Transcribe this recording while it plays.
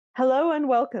Hello and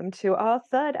welcome to our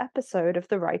third episode of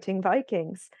the Writing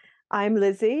Vikings. I'm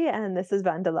Lizzie and this is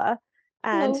Vandela.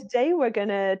 And Hello. today we're going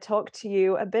to talk to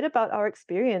you a bit about our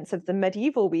experience of the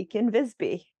medieval week in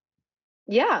Visby.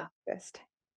 Yeah, First.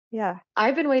 Yeah.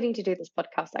 I've been waiting to do this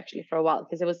podcast actually for a while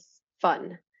because it was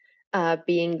fun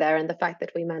being there, and the fact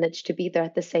that we managed to be there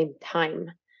at the same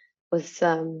time was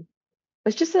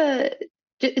was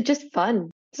just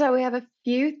fun. So we have a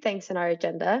few things on our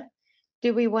agenda.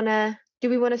 Do we wanna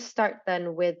start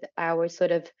then with our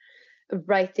sort of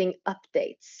writing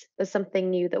updates? There's something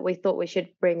new that we thought we should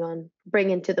bring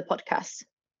into the podcast.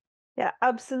 Yeah,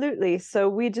 absolutely. So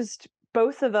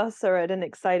both of us are at an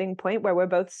exciting point where we're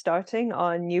both starting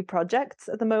on new projects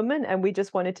at the moment, and we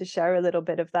just wanted to share a little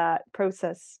bit of that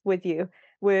process with you.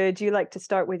 Would you like to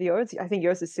start with yours? I think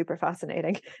yours is super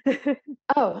fascinating.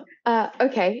 Oh,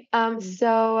 okay.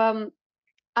 Mm.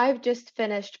 I've just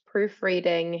finished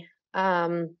proofreading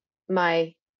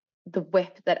my the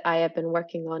whip that I have been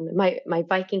working on, my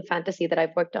Viking fantasy that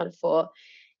I've worked on for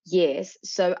years.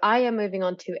 So I am moving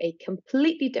on to a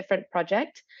completely different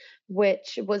project,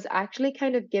 which was actually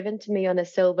kind of given to me on a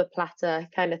silver platter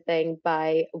kind of thing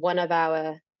by one of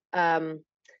our um,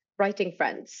 writing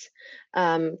friends,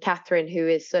 Catherine, who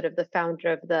is sort of the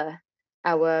founder of the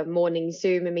our morning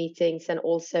Zoom meetings and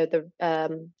also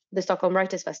the Stockholm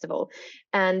Writers Festival.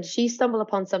 And she stumbled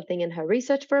upon something in her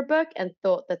research for a book and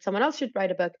thought that someone else should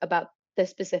write a book about this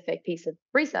specific piece of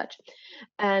research.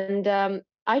 And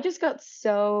I just got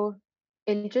so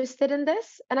interested in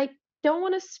this, and I don't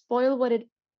want to spoil what it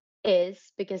is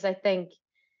because I think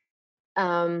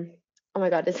um, oh my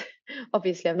God, this,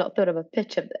 obviously I've not thought of a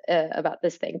pitch about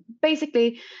this thing.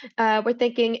 Basically, we're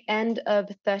thinking end of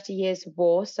 30 Years'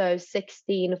 War, so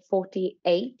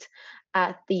 1648,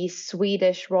 at the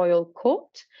Swedish royal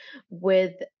court,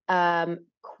 with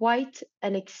quite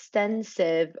an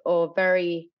extensive or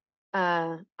very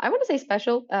I want to say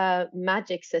special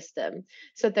magic system.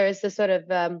 So there's a sort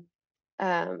of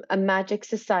a magic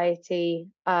society.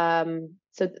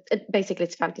 Basically,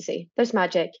 it's fantasy. There's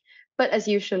magic, but as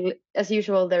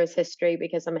usual, there is history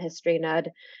because I'm a history nerd.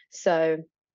 So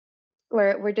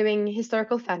we're doing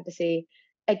historical fantasy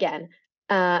again.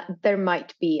 There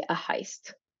might be a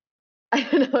heist. I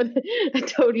don't know. I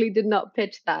totally did not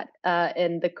pitch that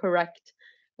in the correct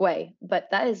way, but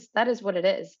that is what it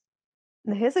is.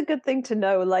 And here's a good thing to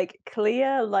know, like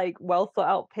clear, like well thought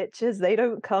out pitches, they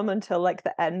don't come until like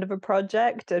the end of a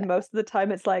project. And most of the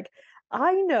time it's like,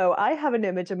 I know I have an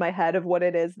image in my head of what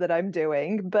it is that I'm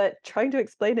doing, but trying to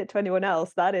explain it to anyone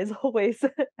else, that is always a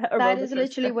That roller is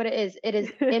literally coaster. what it is. It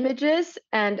is images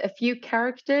and a few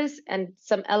characters and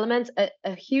some elements,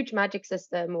 a huge magic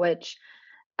system, which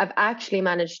I've actually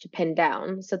managed to pin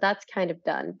down. So that's kind of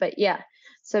done. But yeah,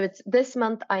 so it's this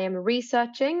month I am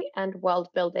researching and world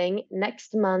building.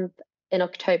 Next month in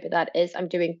October, that is, I'm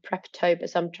doing Preptober.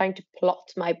 So I'm trying to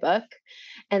plot my book.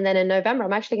 And then in November,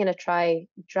 I'm actually going to try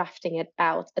drafting it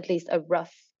out, at least a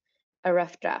rough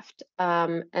draft,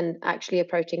 and actually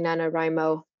approaching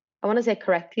NaNoWriMo, I want to say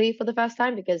correctly for the first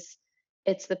time because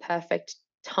it's the perfect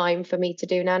time for me to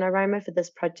do NaNoWriMo for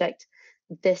this project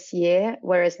this year.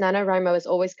 Whereas NaNoWriMo has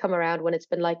always come around when it's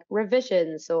been like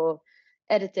revisions or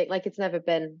editing. Like it's never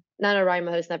been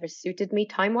NaNoWriMo has never suited me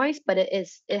time wise, but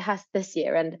it has this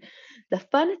year. And the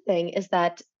fun thing is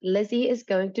that Lizzie is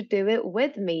going to do it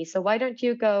with me. So why don't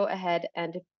you go ahead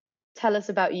and tell us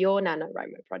about your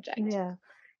NaNoWriMo project? Yeah.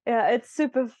 Yeah, it's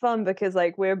super fun because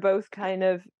like we're both kind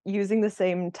of using the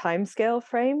same timescale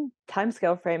frame.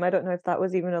 Timescale frame. I don't know if that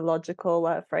was even a logical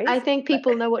I phrase, think but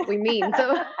people know what we mean,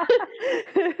 so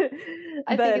I think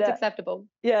but it's acceptable.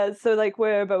 yeah, so like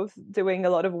we're both doing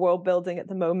a lot of world building at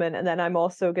the moment, and then I'm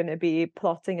also going to be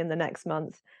plotting in the next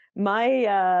month.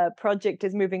 My project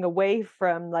is moving away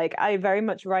from like I very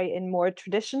much write in more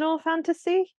traditional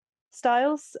fantasy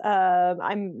styles.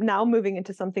 I'm now moving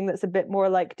into something that's a bit more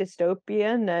like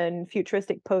dystopian and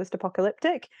futuristic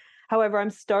post-apocalyptic. However, I'm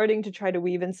starting to try to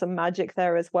weave in some magic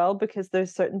there as well because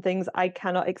there's certain things I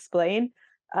cannot explain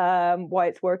why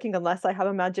it's working unless I have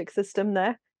a magic system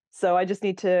there. So I just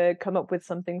need to come up with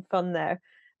something fun there.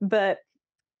 But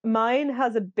mine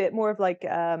has a bit more of like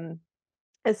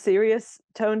a serious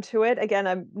tone to it. Again,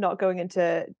 I'm not going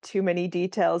into too many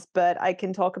details, but I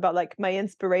can talk about like my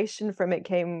inspiration from it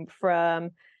came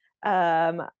from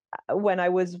um when I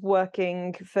was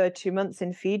working for 2 months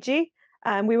in Fiji,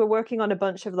 and we were working on a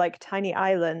bunch of like tiny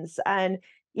islands. And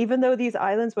even though these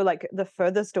islands were like the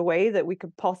furthest away that we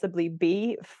could possibly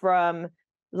be from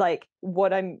like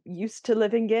what I'm used to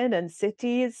living in and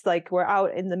cities, like we're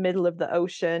out in the middle of the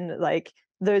ocean, like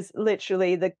there's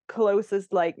literally the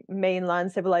closest like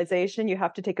mainland civilization. You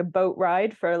have to take a boat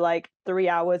ride for like 3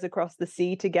 hours across the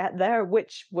sea to get there,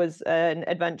 which was an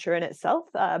adventure in itself.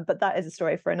 But that is a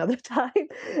story for another time.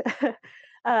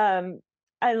 um,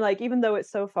 and like, even though it's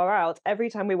so far out,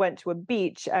 every time we went to a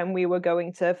beach and we were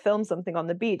going to film something on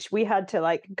the beach, we had to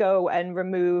like go and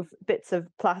remove bits of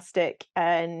plastic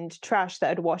and trash that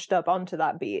had washed up onto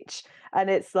that beach.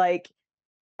 And it's like,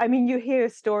 I mean, you hear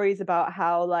stories about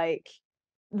how like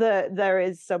there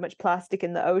is so much plastic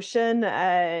in the ocean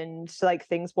and like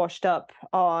things washed up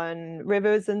on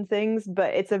rivers and things,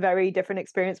 but it's a very different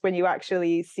experience when you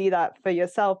actually see that for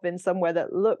yourself in somewhere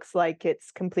that looks like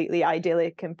it's completely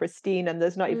idyllic and pristine and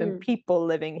there's not even people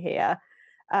living here.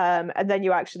 And then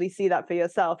you actually see that for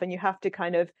yourself and you have to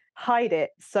kind of hide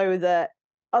it so that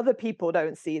other people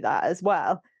don't see that as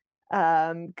well.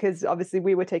 Because obviously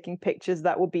we were taking pictures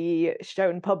that will be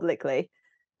shown publicly.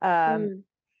 Um, Mm.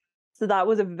 so that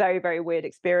was a very, very weird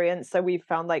experience. So we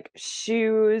found like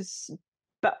shoes,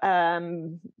 but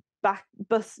back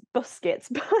buskets,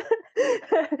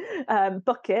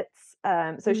 buckets.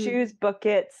 So Mm. shoes,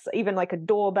 buckets, even like a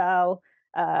doorbell,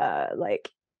 like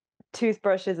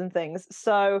toothbrushes and things.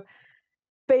 So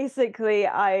basically,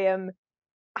 I am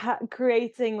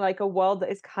creating like a world that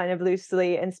is kind of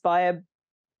loosely inspired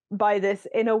by this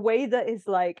in a way that is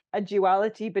like a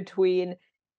duality between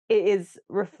it is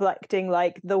reflecting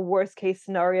like the worst case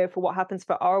scenario for what happens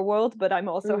for our world, but I'm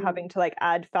also Mm. having to like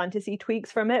add fantasy tweaks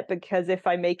from it because if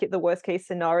I make it the worst case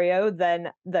scenario,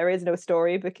 then there is no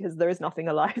story because there is nothing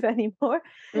alive anymore.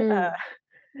 Uh, Mm.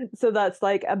 so that's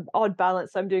like an odd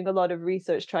balance. I'm doing a lot of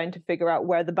research trying to figure out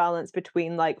where the balance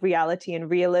between like reality and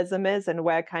realism is and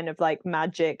where kind of like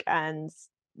magic and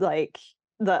like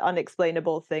the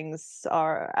unexplainable things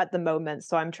are at the moment.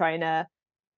 So I'm trying to,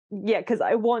 yeah, because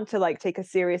I want to like take a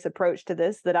serious approach to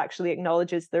this that actually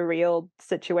acknowledges the real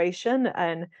situation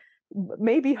and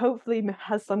maybe hopefully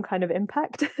has some kind of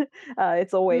impact.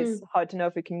 It's always Mm. hard to know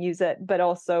if we can use it, but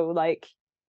also like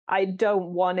I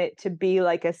don't want it to be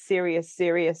like a serious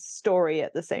story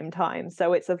at the same time.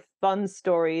 So it's a fun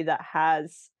story that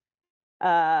has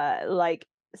like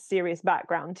serious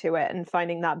background to it and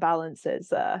finding that balance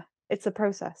is it's a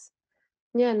process.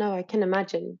 Yeah, no, I can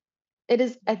imagine. It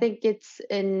is, I think it's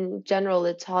in general,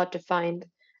 it's hard to find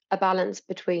a balance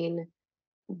between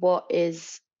what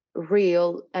is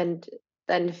real and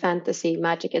then fantasy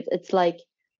magic. It's like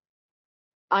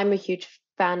I'm a huge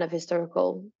fan of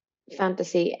historical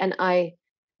fantasy, and I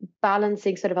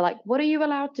balancing sort of like what are you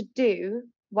allowed to do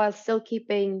while still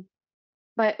keeping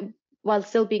but while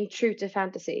still being true to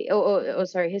fantasy or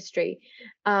sorry history.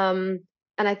 um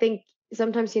and I think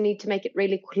sometimes you need to make it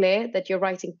really clear that you're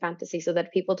writing fantasy so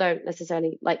that people don't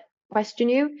necessarily like question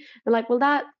you. They're like, well,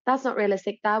 that's not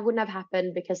realistic, that wouldn't have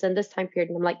happened because in this time period.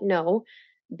 And I'm like, no,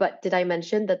 but did I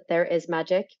mention that there is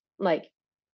magic, like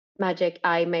magic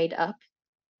I made up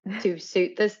to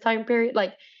suit this time period?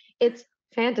 Like, it's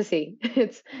fantasy.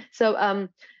 It's so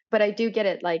but I do get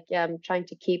it, like trying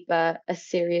to keep a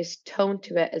serious tone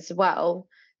to it as well,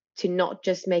 to not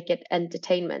just make it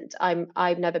entertainment.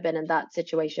 I've never been in that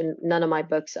situation. None of my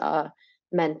books are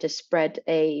meant to spread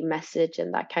a message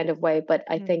in that kind of way, but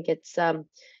I Mm, think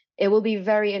it will be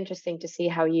very interesting to see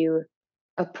how you mm,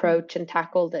 approach and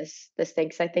tackle this thing,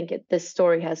 because I think this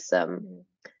story has mm.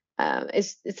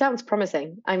 it sounds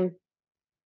promising.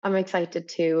 I'm excited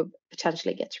to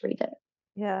potentially get to read it.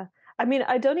 Yeah. I mean,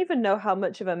 I don't even know how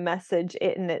much of a message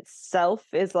it in itself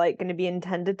is like going to be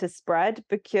intended to spread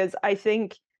because I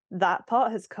think that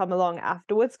part has come along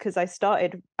afterwards because I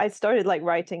started like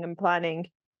writing and planning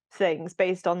things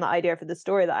based on the idea for the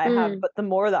story that I have, Mm. but the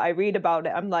more that I read about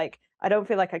it, I'm like, I don't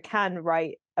feel like I can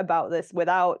write about this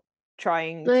without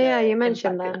trying Oh to yeah, you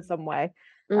mentioned impact it that. in some way.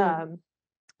 Mm. Um,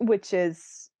 which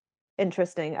is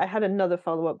interesting. I had another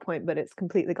follow-up point, but it's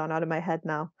completely gone out of my head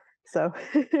now. So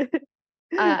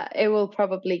It will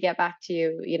probably get back to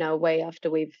you, way after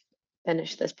we've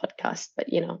finished this podcast. But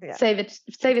yeah. save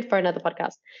it for another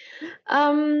podcast.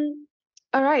 Um,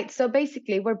 all right. So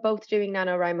basically, we're both doing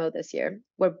NaNoWriMo this year.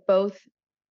 We're both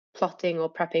plotting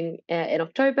or prepping in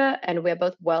October, and we're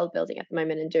both world building at the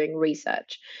moment and doing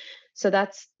research. So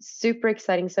that's super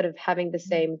exciting, sort of having the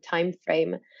Mhm. same time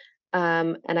frame.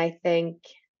 And I think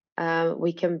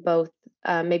we can both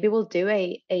maybe we'll do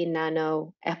a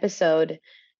nano episode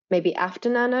maybe after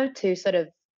nano to sort of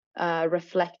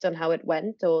reflect on how it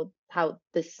went, or how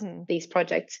Mm, these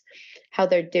projects, how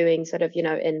they're doing sort of,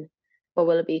 in what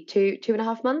will it be,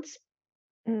 2.5 months,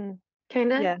 mm.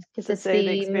 kind of, Yeah, because to it's say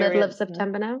the middle of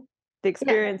September now. the Yeah.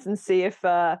 experience and see if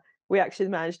we actually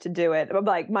managed to do it. But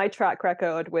like my track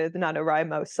record with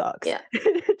NaNoWriMo sucks. Yeah.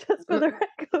 Just for the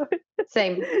record.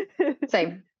 Same,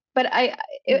 same. But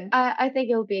Mm. I think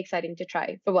it'll be exciting to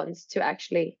try for once to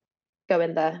actually go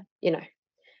in there,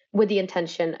 with the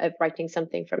intention of writing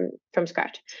something from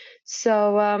scratch.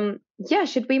 So yeah,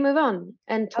 should we move on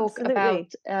and talk about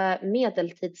Absolutely.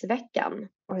 Medeltidsveckan?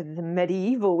 Or the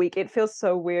medieval week. It feels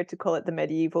so weird to call it the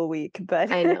medieval week, but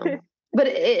I know, but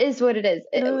it is what it is.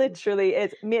 literally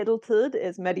it's medeltid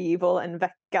is medieval and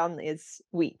veckan is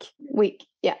week. Week,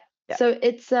 yeah. Yeah. So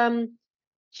it's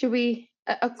should we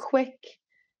a quick,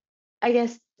 I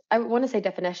guess I want to say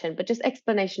definition, but just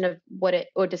explanation of what it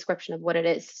or description of what it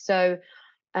is. So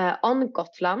on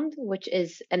Gotland, which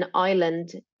is an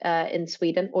island in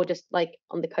Sweden, or just like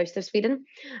on the coast of Sweden.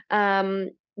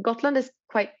 Gotland is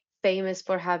quite famous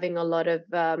for having a lot of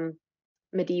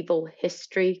medieval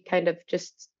history, kind of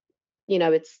just,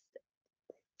 it's,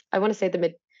 I want to say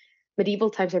the medieval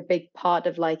times are a big part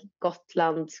of like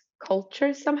Gotland's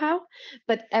culture somehow.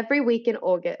 But every week in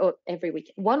August, or every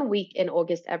week, 1 week in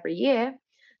August every year,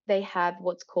 they have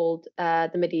what's called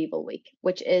the medieval week,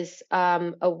 which is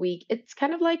a week. It's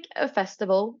kind of like a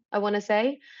festival, I want to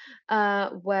say,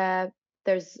 where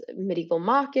there's medieval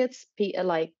markets.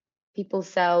 Like people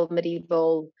sell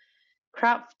medieval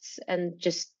crafts and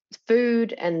just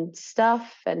food and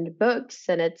stuff and books,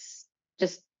 and it's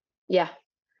just, yeah,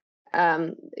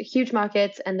 huge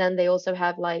markets. And then they also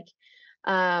have like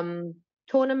um,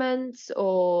 tournaments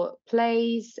or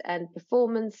plays and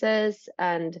performances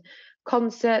and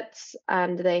concerts,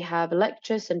 and they have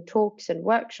lectures and talks and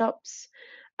workshops.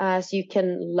 So you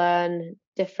can learn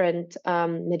different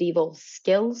medieval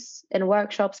skills in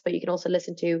workshops, but you can also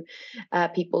listen to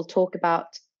people talk about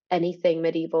anything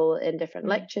medieval in different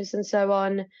lectures and so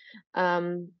on.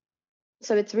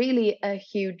 So it's really a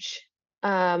huge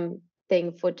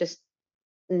thing for just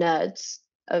nerds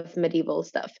of medieval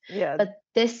stuff. Yeah. But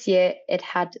this year it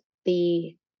had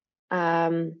the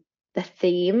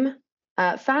theme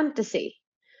fantasy,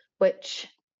 which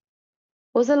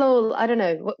was a little, I don't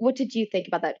know. What did you think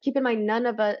about that? Keep in mind,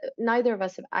 neither of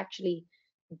us have actually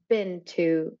been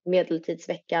to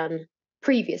Medeltidsveckan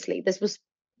previously. This was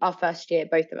our first year,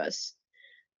 both of us.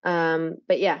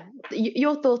 But yeah,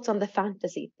 your thoughts on the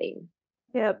fantasy theme?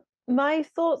 Yeah. My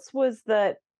thoughts was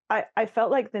that I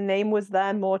felt like the name was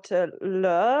there more to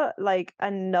lure like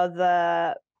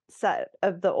another set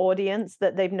of the audience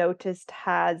that they've noticed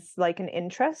has like an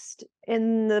interest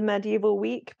in the medieval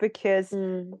week, because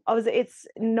obviously it's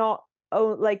not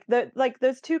like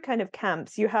there's two kind of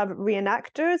camps. You have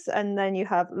reenactors and then you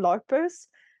have LARPers,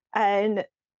 and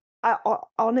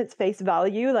on its face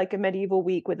value, like a medieval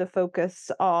week with a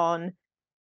focus on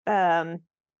um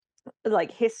like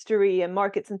history and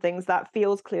markets and things, that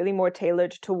feels clearly more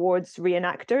tailored towards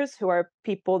reenactors, who are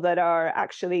people that are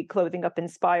actually clothing up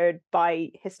inspired by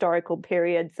historical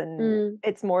periods, and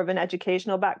it's more of an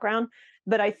educational background.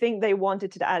 But I think they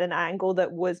wanted to add an angle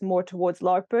that was more towards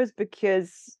LARPers,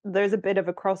 because there's a bit of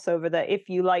a crossover that if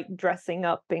you like dressing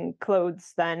up in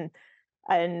clothes then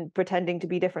and pretending to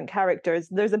be different characters,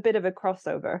 there's a bit of a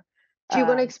crossover. Do you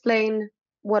want to explain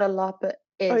what a LARP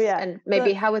Oh is, yeah, and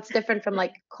maybe how it's different from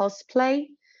like cosplay?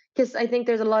 Because I think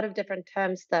there's a lot of different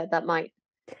terms that might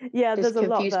yeah, just there's a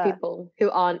lot confuse there. people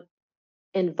who aren't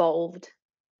involved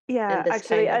Yeah, in this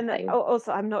actually, kind of and thing.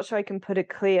 also I'm not sure I can put a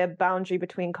clear boundary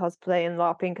between cosplay and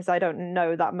LARPing, because I don't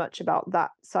know that much about that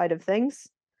side of things.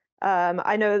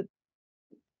 I know,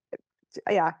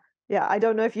 yeah, yeah, I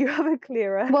don't know if you have a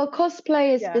clearer. Well,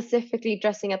 cosplay is Yeah. specifically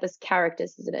dressing up as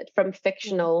characters, isn't it? From Mm.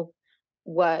 fictional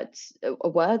worlds.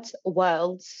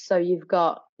 So you've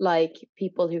got like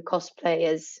people who cosplay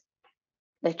as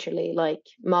literally like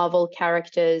Marvel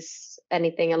characters,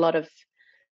 anything, a lot of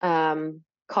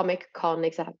Comic Con,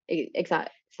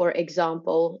 for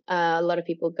example. A lot of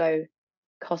people go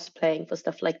cosplaying for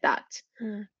stuff like that.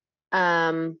 Mm.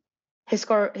 Um,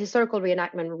 historical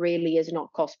reenactment really is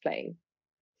not cosplaying.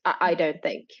 I don't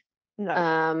think. No.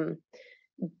 Um,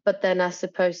 but then as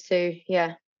opposed to,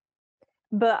 yeah.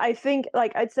 But I think,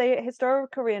 like, I'd say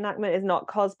historical reenactment is not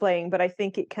cosplaying, but I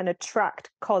think it can attract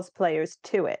cosplayers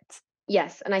to it.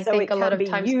 Yes, and I So think it a lot can of be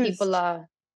times people used, are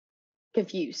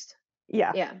confused.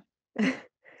 yeah, Yeah.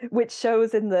 which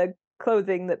shows in the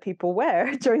clothing that people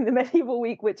wear during the medieval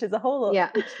week, which is a whole lot,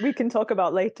 Yeah. which we can talk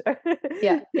about later.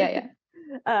 Yeah.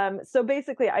 So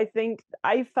basically, I think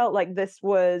I felt like this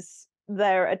was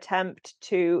their attempt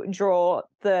to draw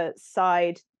the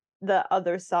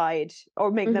other side,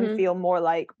 or make them Mm-hmm. feel more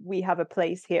like we have a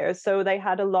place here. So they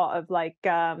had a lot of like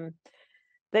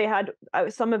they had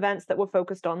some events that were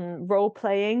focused on role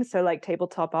playing, so like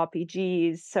tabletop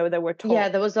RPGs. So there were Yeah,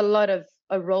 talks. there was a lot of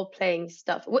role playing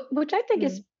stuff, which I think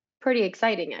is pretty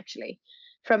exciting, actually.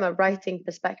 from a writing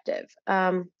perspective.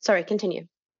 Sorry, continue.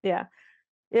 Yeah.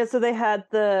 Yeah, so they had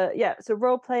so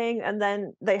role playing, and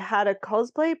then they had a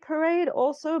cosplay parade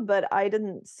also, but I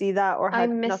didn't see that or I had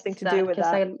nothing missed to do that with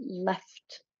because that. I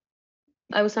left.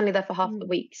 I was only there for half the Mm,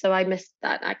 week, so I missed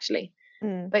that actually.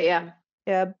 mm. But yeah,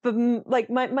 Yeah, but like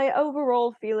my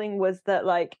overall feeling was that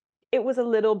like it was a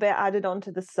little bit added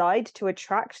onto the side to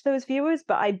attract those viewers,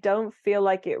 but I don't feel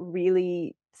like it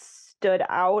really stood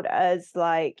out as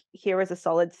like here is a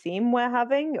solid theme we're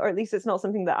having, or at least it's not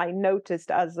something that I noticed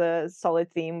as a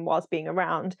solid theme whilst being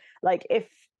around. Like if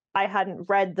I hadn't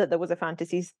read that there was a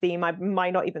fantasy theme, I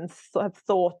might not even have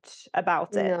thought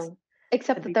about it, no.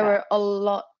 Except to that be fair.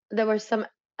 there were some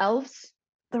elves,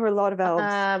 There were a lot of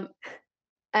elves. um,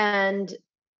 and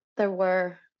there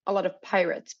were a lot of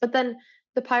pirates. But then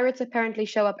the pirates apparently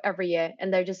show up every year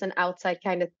and they're just an outside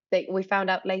kind of thing. We found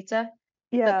out later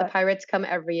that the Yeah, pirates come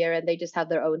every year and they just have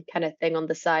their own kind of thing on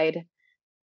the side.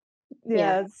 Yeah.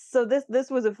 yeah, so this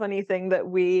was a funny thing that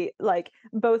we like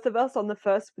both of us on the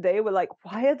first day were like,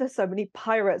 why are there so many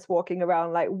pirates walking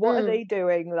around? Like, what are Mm. they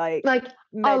doing? Like Like a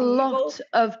medieval? lot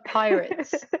of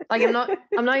pirates. Like I'm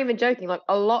not even joking, like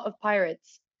a lot of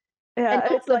pirates. And Yeah,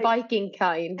 not it's the like Viking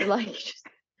kind, like just,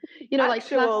 like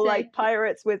actual classic. like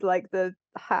pirates with like the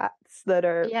hats that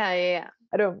are Yeah, yeah, yeah.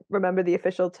 I don't remember the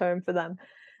official term for them.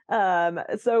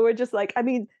 So we're just like, I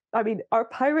mean, are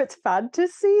pirates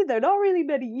fantasy? They're not really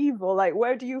medieval. Like,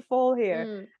 where do you fall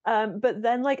here? Mm, But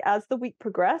then, like, as the week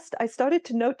progressed, I started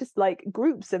to notice like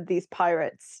groups of these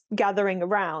pirates gathering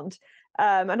around.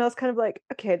 And I was kind of like,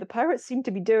 okay, the pirates seem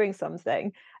to be doing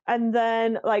something. And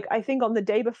then, like, I think on the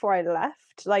day before I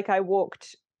left, like, I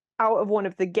walked out of one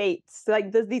of the gates.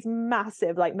 Like there's these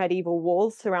massive like medieval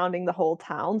walls surrounding the whole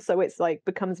town, so it's like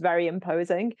becomes very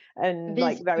imposing and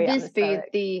like very Visby,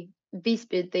 atmospheric.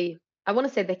 the I want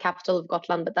to say the capital of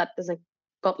Gotland, but that doesn't.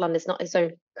 Gotland is not its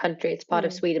own country; it's part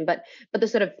of Mm, Sweden. But the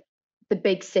sort of the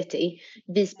big city,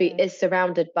 Visby, mm, is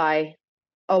surrounded by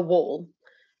a wall,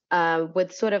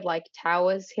 with sort of like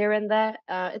towers here and there.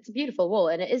 It's a beautiful wall,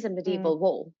 and it is a mm. medieval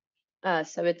wall.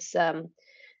 So it's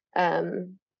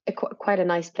quite a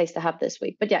nice place to have this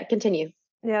week. But yeah, continue.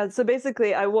 Yeah, so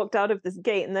basically I walked out of this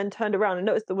gate and then turned around and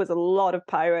noticed there was a lot of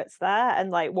pirates there, and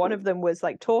like one of them was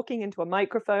like talking into a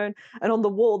microphone, and on the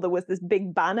wall there was this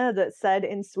big banner that said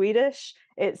in Swedish,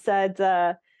 it said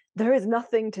there is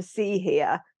nothing to see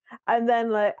here. And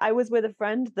then like I was with a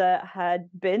friend that had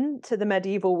been to the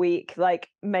medieval week like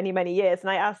many years, and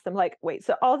I asked them like, wait,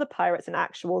 so are the pirates an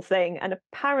actual thing? And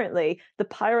apparently the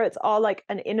pirates are like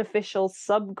an unofficial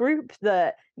subgroup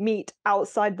that meet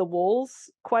outside the walls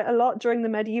quite a lot during the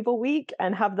medieval week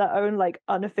and have their own like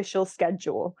unofficial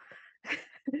schedule.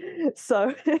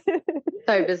 So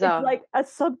So it's bizarre. like a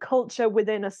subculture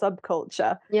within a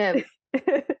subculture. Yeah,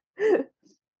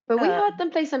 but we uh, heard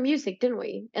them play some music, didn't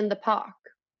we, in the park?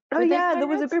 oh Were they yeah, there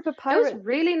was a pirates? group of It was pirates.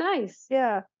 really nice.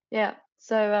 Yeah. Yeah.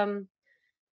 So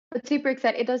but super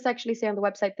excited. It does actually say on the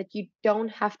website that you don't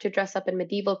have to dress up in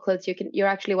medieval clothes. You're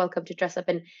actually welcome to dress up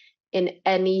in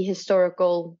any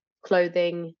historical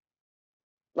clothing.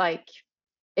 Like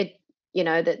it,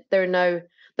 that there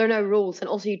are no rules, and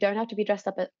also you don't have to be dressed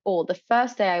up at all. The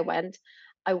first day I went,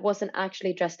 I wasn't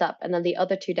actually dressed up, and then the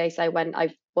other 2 days I went,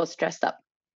 I was dressed up.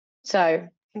 So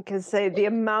I can say the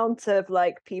amount of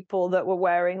like people that were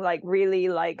wearing like really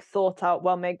like thought out,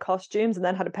 well made costumes and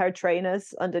then had a pair of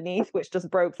trainers underneath, which just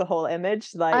broke the whole image.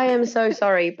 I Like, am so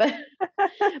sorry, but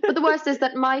the worst is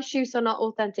that my shoes are not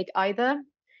authentic either,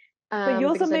 but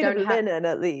yours are because I made of don't have. linen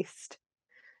at least,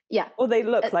 Yeah, or they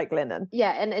look uh, like linen.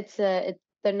 yeah, and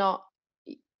they're not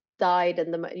dyed in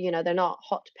they're not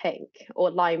hot pink or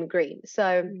lime green. So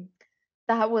Mm.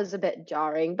 that was a bit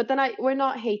jarring. But then we're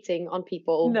not hating on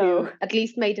people No. who at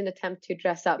least made an attempt to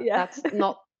dress up. Yeah. That's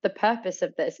not the purpose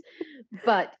of this.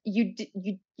 But you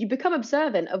become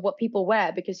observant of what people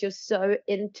wear because you're so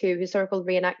into historical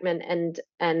reenactment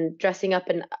and dressing up.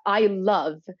 And I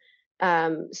love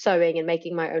sewing and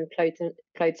making my own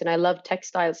clothes, and I love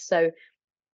textiles. So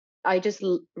I just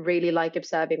really like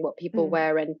observing what people Mm.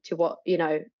 wear and to what,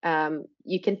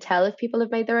 you can tell if people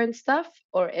have made their own stuff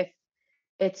or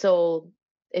it's all,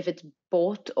 if it's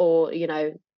bought or,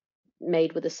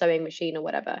 made with a sewing machine or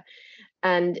whatever.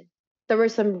 And there were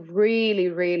some really,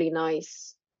 really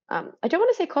nice, I don't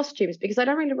want to say costumes because I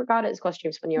don't really regard it as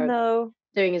costumes when you're No.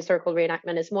 doing historical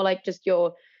reenactment. It's more like just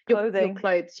your Clothing.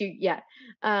 clothes. Yeah.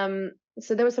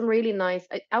 So there were some really nice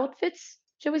outfits,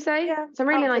 shall we say? Yeah. Some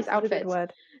really nice Outfits is a good outfits.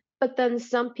 word. But then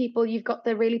some people, you've got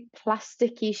the really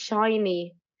plasticky,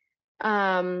 shiny,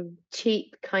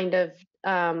 cheap kind of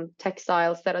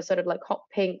textiles that are sort of like hot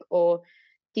pink or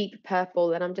deep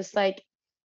purple. And I'm just like,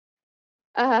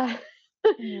 uh,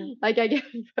 Mm. Like I get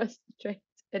frustrated.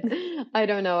 I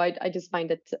don't know. I just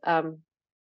find it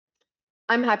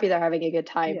I'm happy they're having a good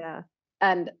time. Yeah.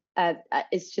 And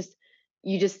it's just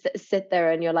you just sit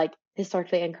there and you're like,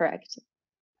 historically incorrect.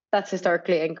 That's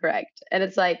historically incorrect. And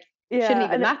it's like, shouldn't Yeah,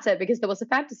 even and matter because there was a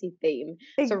fantasy theme.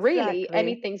 So really exactly.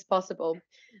 anything's possible.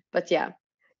 But yeah,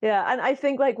 Yeah, and I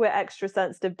think like we're extra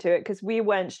sensitive to it because we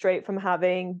went straight from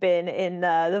having been in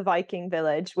the Viking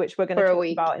village, which we're going to for a talk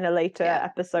week. about in a later Yeah.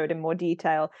 episode in more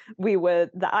detail.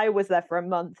 I was there for a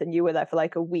month and you were there for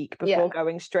like a week before Yeah.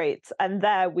 going straight. And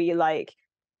there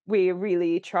we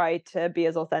really tried to be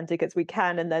as authentic as we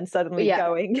can, and then suddenly Yeah.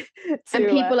 going And to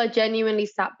people are genuinely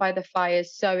sat by the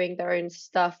fires sewing their own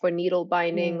stuff or needle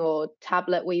binding mm, or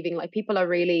tablet weaving. Like people are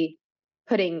really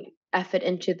putting effort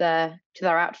into their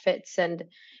outfits and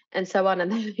so on.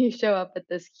 And then you show up at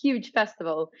this huge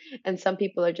festival and some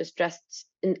people are just dressed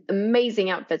in amazing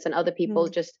outfits and other people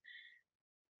mm. just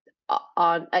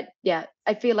are yeah,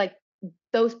 I feel like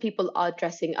those people are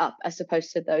dressing up as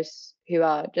opposed to those who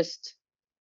are just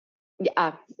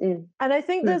yeah. And I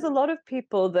think there's Mm. a lot of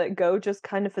people that go just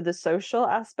kind of for the social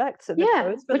aspects, so the Yeah,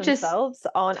 clothes for which is themselves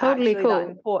aren't totally actually that cool.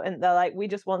 important. They're like, we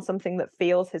just want something that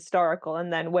feels historical,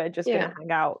 and then we're just Yeah. gonna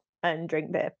hang out and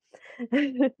drink beer.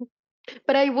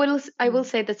 But I will Mm.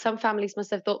 say that some families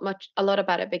must have thought a lot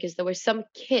about it because there were some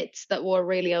kids that wore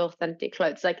really authentic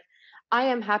clothes. Like I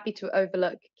am happy to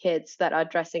overlook kids that are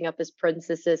dressing up as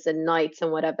princesses and knights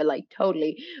and whatever, like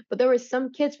totally. But there were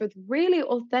some kids with really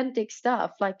authentic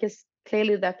stuff, like because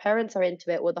clearly their parents are into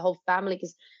it or the whole family.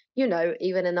 Because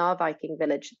even in our Viking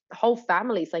village, the whole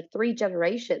family's like 3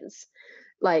 generations,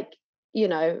 like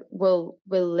will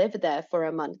live there for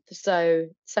a month. So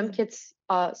some Mm. kids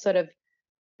are sort of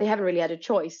they haven't really had a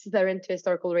choice. They're into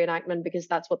historical reenactment because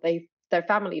that's what their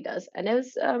family does. And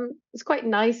it's quite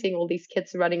nice seeing all these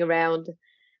kids running around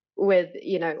with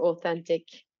authentic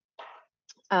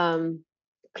um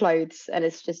clothes, and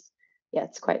it's just yeah,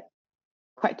 it's quite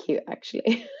cute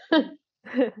actually.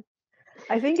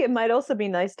 I think it might also be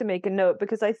nice to make a note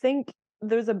because I think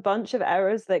there's a bunch of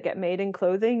errors that get made in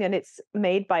clothing and it's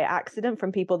made by accident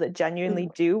from people that genuinely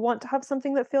Mm. do want to have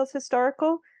something that feels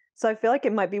historical. So I feel like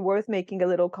it might be worth making a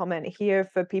little comment here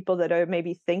for people that are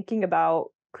maybe thinking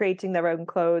about creating their own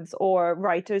clothes or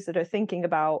writers that are thinking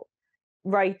about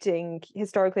writing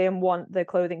historically and want the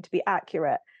clothing to be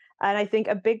accurate. And I think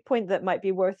a big point that might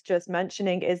be worth just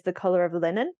mentioning is the color of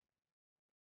linen.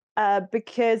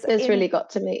 Because It's really got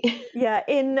to me.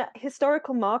 in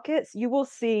historical markets, you will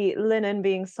see linen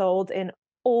being sold in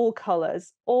all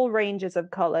colors, all ranges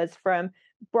of colors, from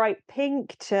bright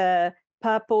pink to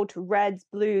purple to reds,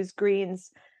 blues,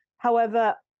 greens.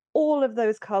 However, all of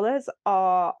those colors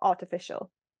are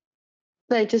artificial.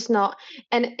 They're just not,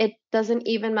 and it doesn't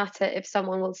even matter if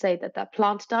someone will say that that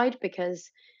plant died because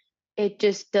it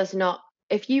just does not.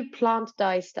 If you plant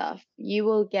dye stuff,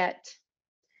 you'll get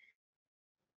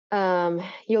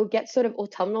sort of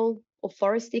autumnal or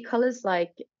foresty colors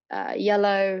like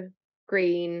yellow,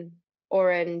 green,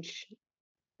 orange,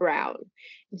 brown.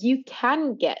 You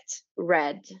can get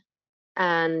red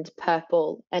and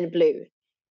purple and blue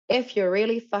if you're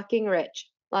really fucking rich.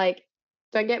 Like,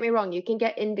 don't get me wrong, you can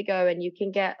get indigo and you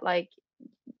can get like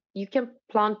you can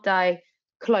plant dye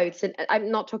clothes, and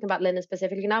I'm not talking about linen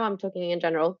specifically now, I'm talking in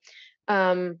general.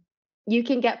 Um, you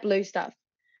can get blue stuff,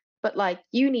 but like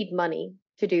you need money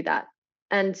to do that.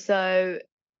 And so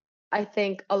I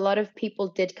think a lot of people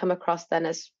did come across then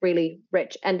as really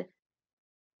rich and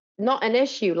not an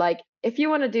issue. Like if you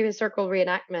want to do historical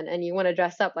reenactment and you want to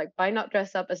dress up, like why not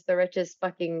dress up as the richest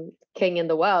fucking king in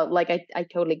the world? Like I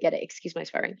totally get it. Excuse my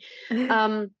swearing.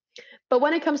 Um, but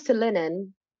when it comes to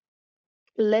linen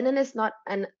is not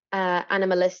an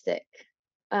animalistic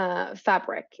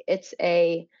fabric.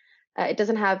 It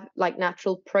doesn't have like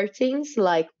natural proteins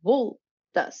like wool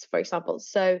does, for example.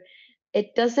 So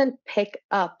it doesn't pick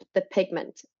up the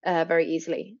pigment very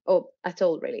easily or at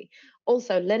all, really.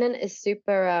 Also, linen is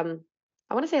super,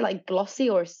 I want to say like glossy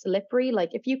or slippery. Like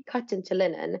if you cut into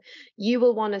linen, you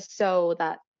will want to sew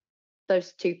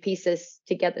those two pieces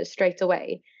together straight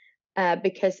away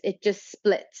because it just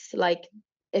splits. Like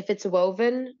if it's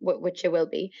woven, which it will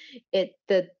be, it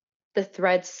the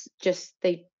threads just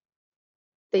they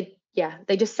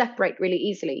just separate really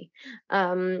easily.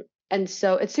 And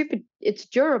so it's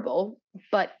durable,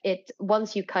 but it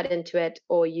once you cut into it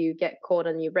or you get caught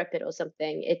and you rip it or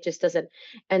something, it just doesn't.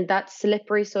 And that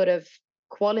slippery sort of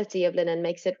quality of linen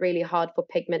makes it really hard for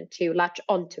pigment to latch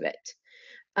onto it.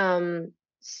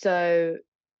 So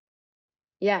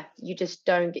yeah, you just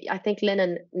don't. I think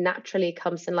linen naturally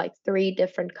comes in like 3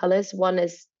 different colors. One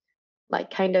is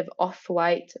like kind of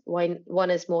off-white,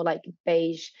 one is more like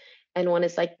beige, and one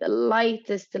is like the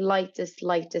lightest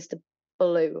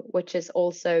blue, which is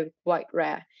also quite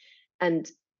rare. And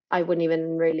I wouldn't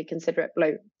even really consider it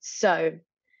blue. So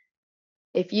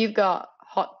if you've got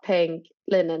hot pink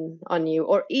linen on you,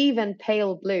 or even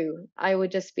pale blue, I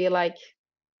would just be like,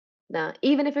 nah.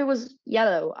 Even if it was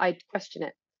yellow, I'd question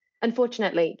it.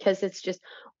 Unfortunately, because it's just,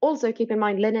 also keep in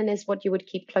mind, linen is what you would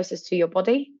keep closest to your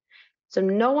body. So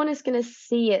no one is going to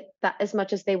see it that as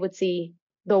much as they would see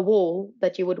the wool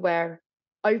that you would wear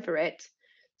over it.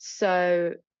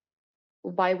 So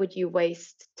why would you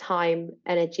waste time,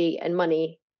 energy, and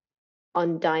money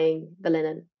on dyeing the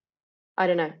linen? I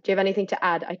don't know. Do you have anything to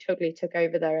add? I totally took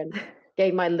over there and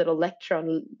gave my little lecture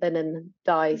on linen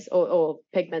dyes or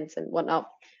pigments and whatnot.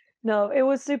 No, it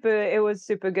was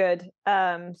super good.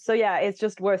 So yeah, it's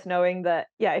just worth knowing that,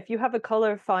 yeah, if you have a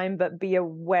color, fine, but be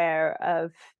aware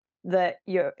of that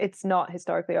it's not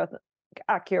historically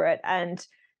accurate. And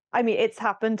I mean, it's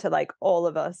happened to like all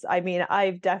of us. I mean,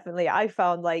 I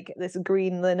found like this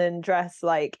green linen dress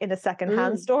like in a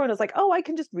secondhand store, and I was like, oh, I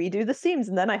can just redo the seams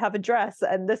and then I have a dress.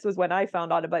 And this was when I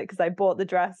found out about it, because I bought the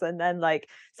dress, and then like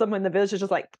someone in the village was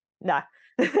just like, nah.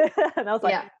 And I was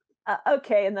like, Yeah,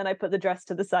 okay, and then I put the dress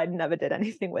to the side and never did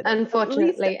anything with it. At least,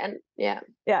 unfortunately. And yeah,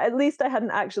 at least I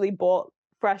hadn't actually bought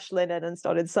fresh linen and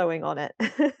started sewing on it.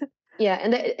 yeah.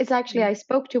 And it's actually, Mm. I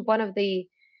spoke to one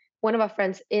of our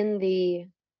friends in the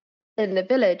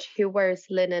village who wears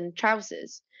linen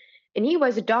trousers, and he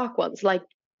wears dark ones, like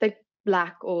the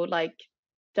black or like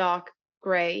dark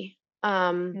gray.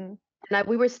 Mm. And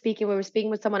we were speaking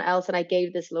with someone else, and I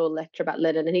gave this little lecture about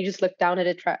linen, and he just looked down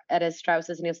at his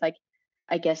trousers, and he was like,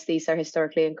 "I guess these are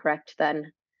historically incorrect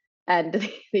then." And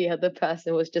the other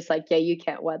person was just like, "Yeah, you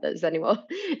can't wear those anymore."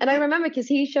 And I remember because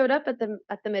he showed up at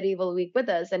the medieval week with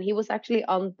us, and he was actually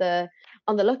on the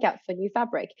lookout for new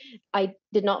fabric. I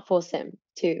did not force him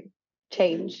to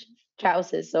change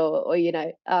trousers or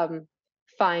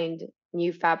find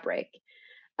new fabric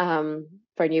for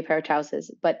a new pair of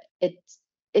trousers, but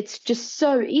it's just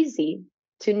so easy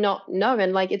to not know,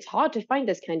 and like it's hard to find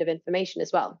this kind of information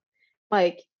as well.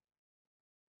 Like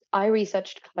I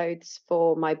researched clothes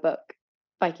for my book,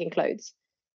 Viking clothes,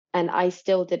 and I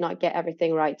still did not get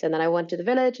everything right. And then I went to the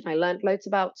village and I learned loads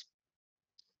about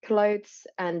clothes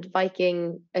and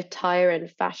Viking attire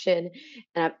and fashion.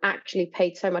 And I've actually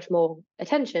paid so much more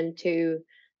attention to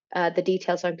the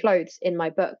details on clothes in my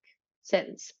book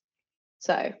since.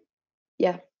 So,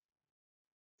 yeah,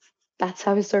 that's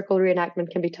how historical reenactment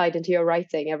can be tied into your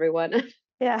writing, everyone.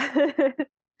 Yeah.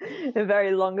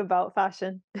 Very long about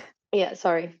fashion. Yeah,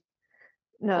 sorry.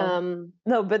 No. Um,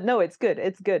 No, but no, it's good.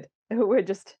 It's good. We're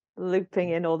just looping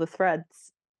in all the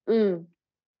threads. mm.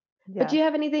 But do Yeah. you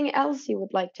have anything else you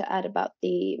would like to add about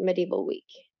the medieval week?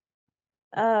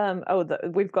 Oh,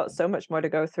 we've got so much more to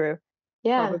go through,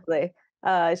 Yeah. probably.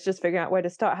 It's just figuring out where to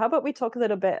start. How about we talk a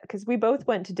little bit, because we both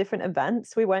went to different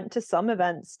events. We went to some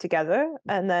events together,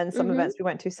 and then some Mm-hmm. events we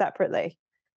went to separately.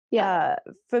 Yeah.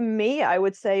 Uh, for me, I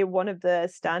would say one of the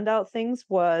standout things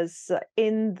was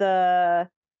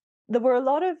there were a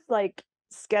lot of like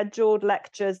scheduled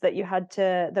lectures that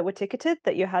were ticketed,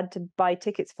 that you had to buy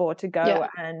tickets for to go Yeah.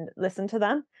 and listen to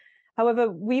them. However,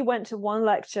 we went to one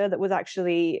lecture that was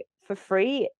actually for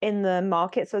free in the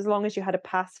market. So as long as you had a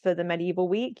pass for the medieval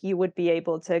week, you would be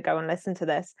able to go and listen to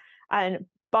this. And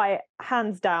by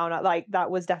hands down, like that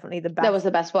was definitely the That was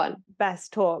the best one.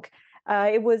 best talk.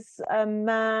 It was a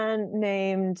man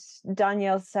named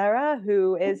Daniel Serra,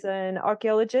 who is an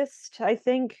archaeologist, I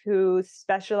think, who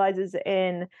specializes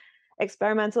in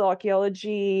experimental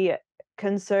archaeology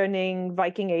concerning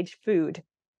Viking Age food.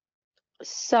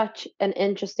 Such an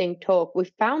interesting talk. We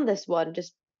found this one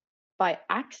just by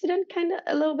accident, kind of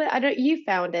a little bit. I don't, you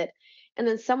found it, and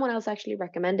then someone else actually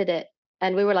recommended it,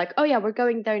 and we were like, "Oh yeah, we're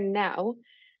going there now."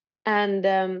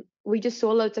 And we just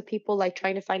saw loads of people like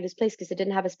trying to find this place because it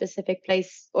didn't have a specific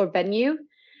place or venue.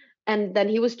 And then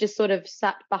he was just sort of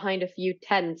sat behind a few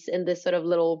tents in this sort of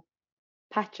little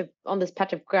patch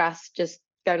of grass, just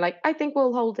going like, "I think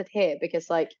we'll hold it here," because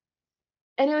like,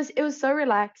 and it was so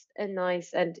relaxed and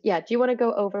nice. And yeah, do you want to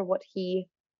go over what he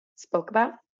spoke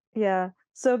about? Yeah.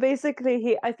 So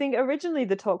basically, I think originally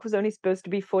the talk was only supposed to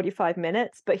be 45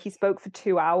 minutes, but he spoke for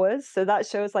 2 hours. So that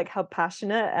shows like how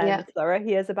passionate Yeah. and thorough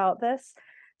he is about this.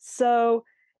 So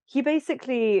he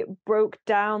basically broke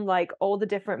down like all the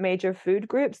different major food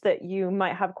groups that you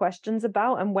might have questions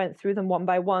about and went through them one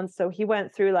by one. So he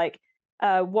went through like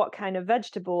what kind of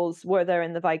vegetables were there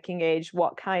in the Viking Age?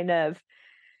 What kind of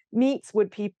meats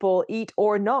would people eat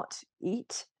or not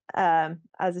eat?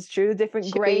 As is true,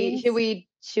 different grains.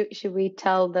 Should we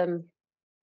tell them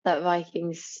that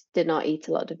Vikings did not eat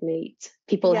a lot of meat?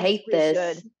 People Yes, hate we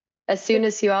this. should. As soon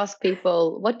as you ask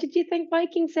people, what did you think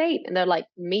Vikings ate? And they're like,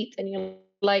 meat. And you're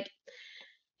like,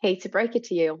 hate to break it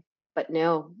to you, but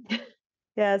no.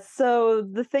 Yeah, so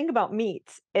the thing about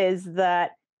meat is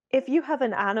that if you have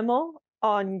an animal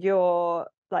on your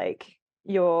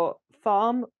your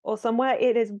farm or somewhere,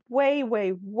 it is way,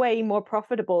 way, way more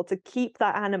profitable to keep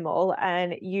that animal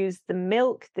and use the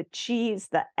milk, the cheese,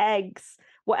 the eggs,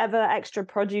 whatever extra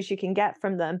produce you can get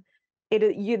from them.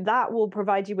 That will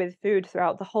provide you with food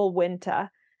throughout the whole winter.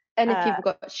 And if Uh, you've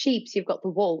got sheep, you've got the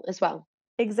wool as well.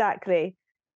 Exactly.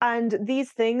 And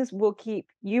these things will keep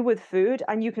you with food,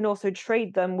 and you can also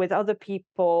trade them with other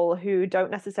people who don't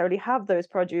necessarily have those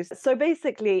produce. So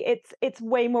basically, it's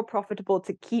way more profitable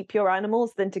to keep your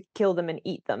animals than to kill them and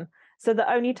eat them. So the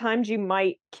only times you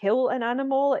might kill an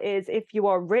animal is if you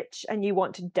are rich and you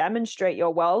want to demonstrate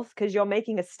your wealth, because you're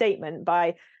making a statement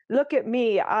by, look at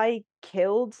me, I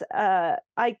killed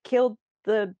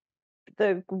the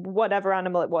whatever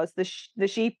animal it was, the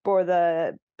sheep or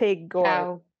the pig or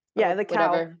Cow yeah, or the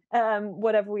cow, whatever.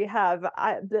 whatever we have.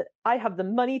 I have the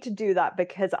money to do that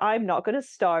because I'm not going to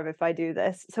starve if I do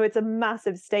this. So it's a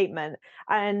massive statement,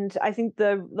 and I think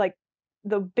the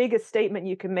biggest statement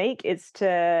you can make is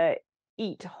to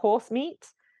eat horse meat.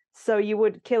 So you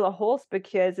would kill a horse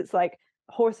because it's like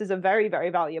horses are very, very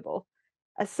valuable.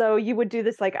 So you would do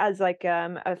this like as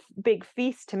big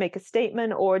feast to make a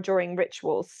statement or during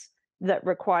rituals that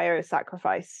require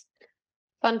sacrifice.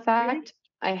 Fun Really? fact,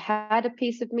 I had a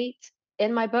piece of meat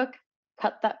in my book,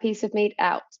 cut that piece of meat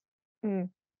out Mm.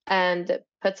 and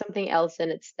put something else in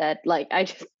instead. Like I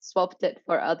just swapped it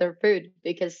for other food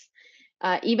because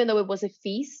even though it was a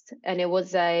feast and it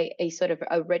was a sort of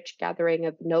a rich gathering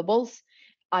of nobles,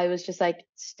 I was just like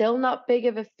still not big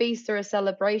of a feast or a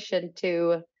celebration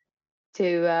to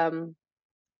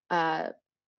uh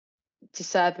to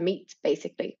serve meat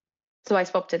basically. So I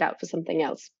swapped it out for something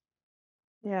else.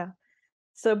 Yeah.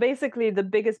 So basically, the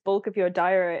biggest bulk of your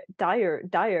diet.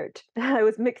 I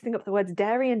was mixing up the words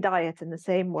dairy and diet in the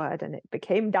same word, and it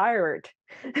became diet.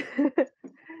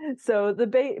 So the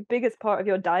biggest part of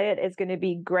your diet is going to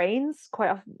be grains,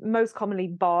 most commonly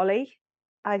barley,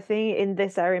 I think, in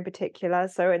this area in particular.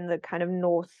 So in the kind of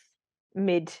north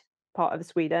mid part of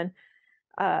Sweden,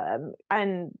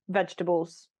 and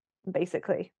vegetables,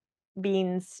 basically,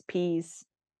 beans, peas.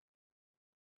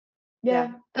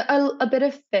 Yeah, Yeah, a bit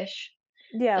of fish,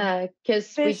 yeah.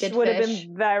 because we Fish did would have fish.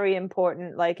 been very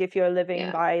important, like if you're living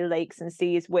Yeah, by lakes and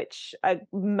seas, which a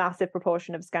massive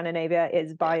proportion of Scandinavia is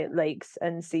yeah. by lakes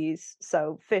and seas.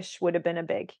 So fish would have been a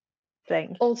big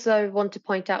thing. Also, want to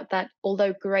point out that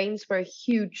although grains were a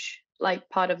huge like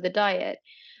part of the diet,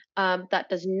 that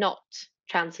does not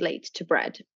translate to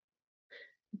bread.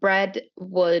 Bread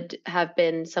would have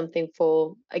been something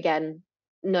for again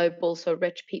nobles or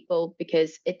rich people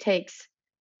because it takes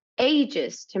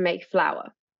ages to make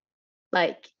flour.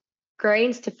 Like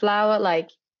grains to flour, like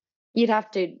you'd have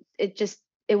to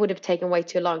it would have taken way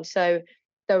too long. So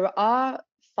there are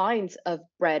finds of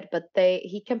bread, but they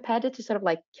he compared it to sort of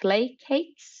like clay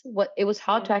cakes. What it was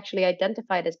hard to Mm. actually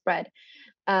identify it as bread.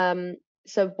 Um,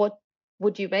 so what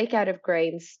would you make out of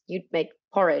grains? You'd make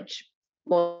porridge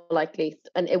more likely,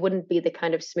 and it wouldn't be the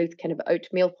kind of smooth kind of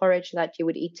oatmeal porridge that you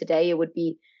would eat today. It would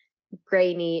be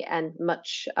grainy and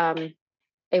much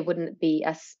it wouldn't be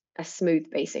as smooth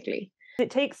basically.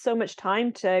 It takes so much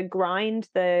time to grind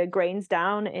the grains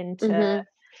down into Mm-hmm.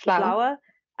 Flour. flour.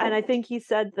 And I think he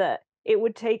said that it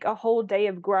would take a whole day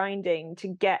of grinding to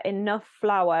get enough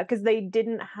flour because they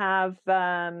didn't have,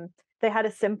 they had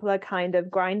a simpler kind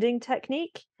of grinding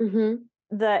technique. Mm-hmm.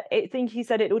 That I think he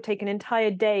said it would take an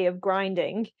entire day of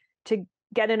grinding to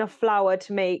get enough flour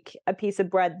to make a piece of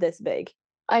bread this big.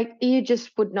 You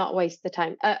just would not waste the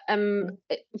time. Mm.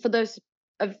 For those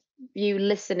of you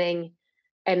listening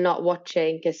and not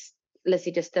watching, because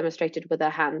Lizzie just demonstrated with her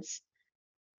hands,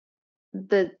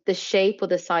 the shape or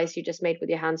the size you just made with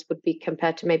your hands would be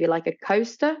compared to maybe like a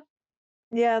coaster,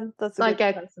 Yeah, that's a good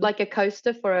comparison. like a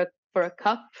coaster for a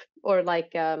cup, or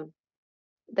like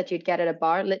that you'd get at a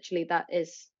bar. Literally, that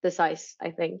is the size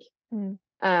I think Mm.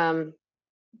 um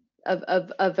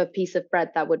of a piece of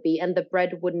bread that would be, and the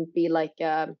bread wouldn't be like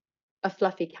a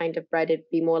fluffy kind of bread. It'd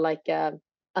be more like a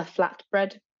flat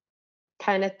bread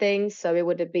kind of thing. So it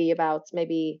would be about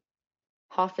maybe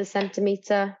half a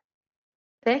centimeter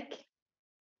thick.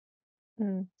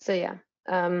 Mm. So yeah.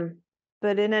 Um,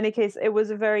 But in any case, it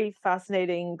was a very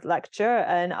fascinating lecture,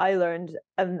 and I learned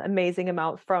an amazing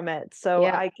amount from it. So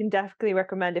yeah. I can definitely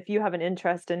recommend if you have an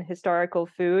interest in historical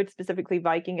food, specifically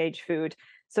Viking Age food.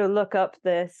 So look up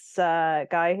this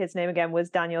guy. His name again was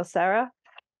Daniel Serra,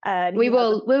 and he has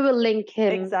We will link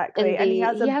him in exactly, and he the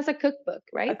has he has a cookbook,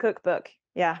 a right? cookbook.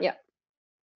 Yeah. Yeah.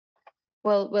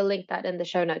 We'll link that in the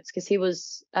show notes because he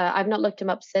was. I've not looked him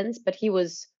up since, but he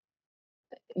was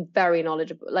very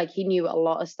knowledgeable. Like he knew a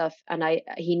lot of stuff, and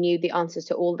he knew the answers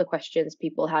to all the questions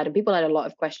people had, and people had a lot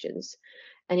of questions,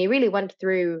 and he really went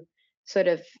through sort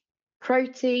of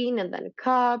protein and then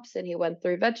carbs, and he went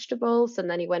through vegetables, and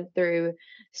then he went through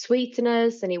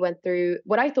sweeteners, and he went through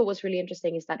what I thought was really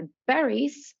interesting is that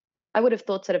berries. I would have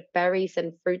thought sort of berries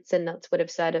and fruits and nuts would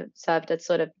have served as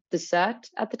sort of dessert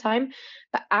at the time,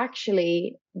 but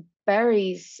actually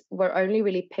berries were only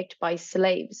really picked by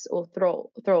slaves or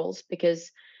thralls because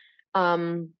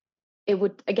um, it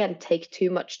would again take too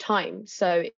much time.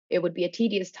 So it would be a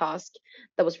tedious task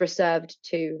that was reserved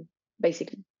to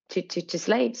basically to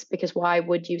slaves because why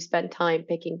would you spend time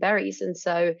picking berries? And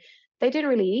so they didn't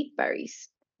really eat berries.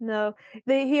 No,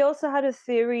 he also had a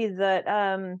theory that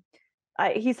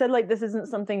he said like this isn't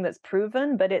something that's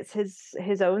proven, but it's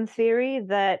his own theory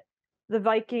that the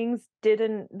Vikings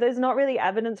didn't. There's not really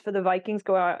evidence for the Vikings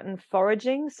go out and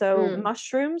foraging. So Mm.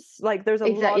 mushrooms, like there's a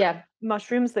Exactly. lot of Yeah.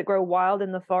 mushrooms that grow wild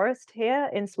in the forest here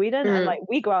in Sweden, and like Mm.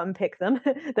 we go out and pick them.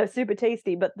 They're super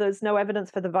tasty, but there's no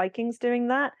evidence for the Vikings doing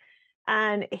that.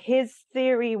 And his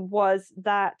theory was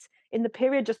that in the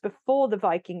period just before the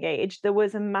Viking Age, there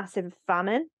was a massive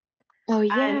famine. Oh And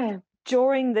yeah.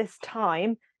 during this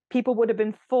time, people would have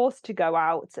been forced to go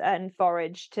out and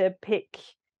forage to pick,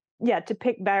 yeah, to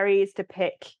pick berries, to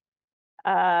pick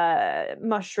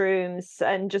mushrooms,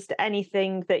 and just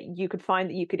anything that you could find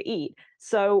that you could eat.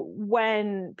 So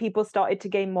when people started to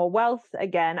gain more wealth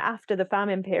again after the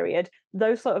famine period,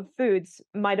 those sort of foods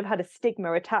might have had a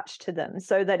stigma attached to them,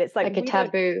 so that it's like Like a we don't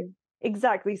taboo.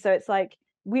 exactly. So it's like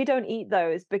we don't eat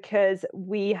those because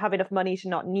we have enough money to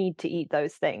not need to eat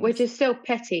those Which things. is still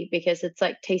petty because it's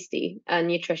like tasty and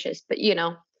nutritious, but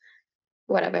Yeah.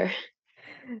 whatever.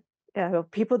 Yeah, well,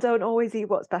 people don't always eat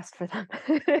what's best for them.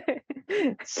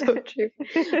 So true.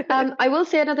 I will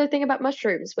say another thing about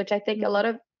mushrooms, which I think a Mm, lot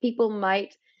of people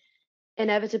might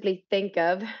inevitably think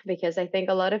of, because I think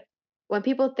a lot of when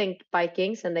people think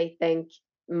Vikings and they think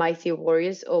mighty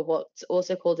warriors or what's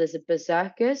also called as a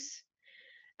berserkers,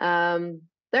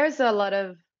 there's a lot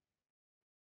of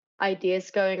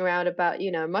ideas going around about,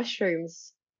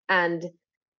 mushrooms and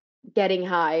getting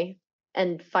high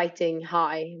and fighting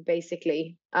high,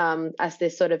 basically, as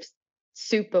this sort of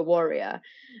super warrior.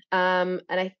 And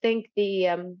I think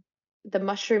the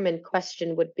mushroom in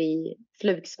question would be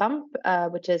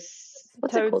flugsvamp, which is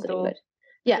what's it called in toadstool. English? Is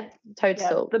Yeah, it? Yeah,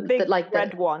 toadstool. the big Like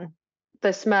red one. the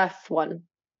Smurf one.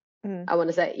 Mm. I want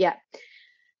to say, yeah.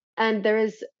 And there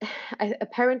is,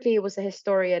 apparently, it was a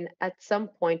historian at some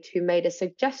point who made a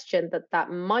suggestion that that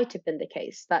might have been the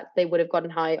case, that they would have gotten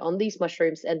high on these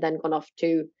mushrooms and then gone off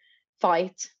to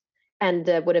fight and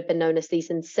would have been known as these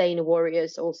insane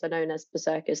warriors, also known as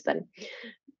berserkers then.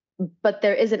 But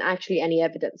there isn't actually any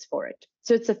evidence for it.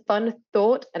 So it's a fun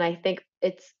thought. And I think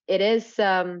it is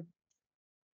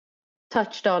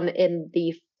touched on in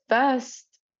the first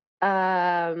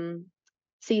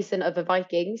season of the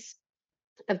Vikings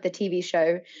of the TV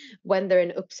show, when they're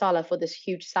in Uppsala for this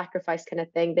huge sacrifice kind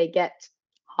of thing, they get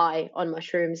high on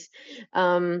mushrooms.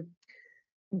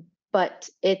 But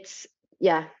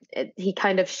he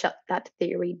kind of shut that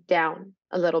theory down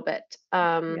a little bit.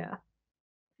 Yeah.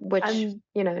 Which, And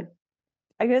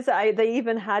I guess they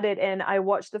even had it in. I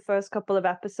watched the first couple of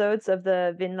episodes of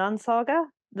the Vinland Saga,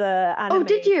 the oh, anime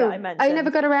did that I you? I never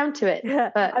mentioned. got around to it, Yeah,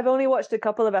 but I've only watched a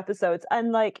couple of episodes,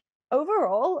 and like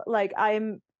overall, like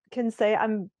can say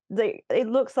it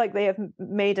looks like they have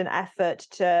made an effort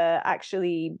to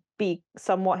actually be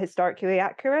somewhat historically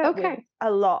accurate with okay. a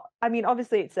lot. I mean,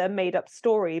 obviously it's a made up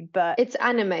story, but It's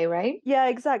anime, right? yeah,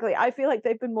 exactly. I feel like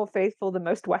they've been more faithful than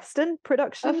most Western Oh,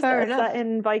 productions that fair are set enough.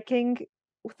 in Viking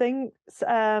things,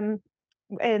 in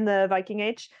the Viking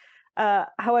Age.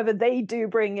 However, they do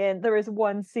bring in. There is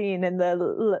one scene in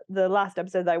the last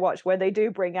episode that I watched where they do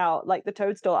bring out like the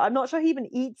toadstool. I'm not sure he even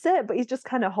eats it, but he's just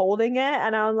kind of holding it,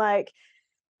 and I'm like,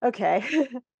 okay.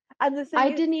 And the I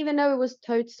thing is, didn't even know it was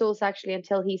toadstools actually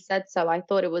until he said so. I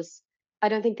thought it was. I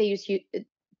don't think they use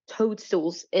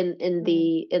toadstools in mm,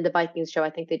 the Vikings show. I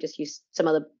think they just use some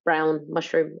other brown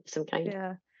mushroom of some kind.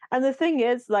 yeah, and the thing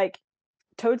is, like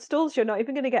toadstools, you're not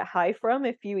even going to get high from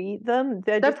if you eat them.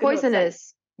 They're They're just going to upset.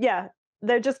 poisonous. Yeah,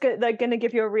 they're going to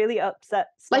give you a really upset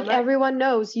Like stomach. everyone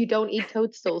knows you don't eat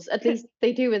toadstools. At least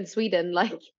they do in Sweden.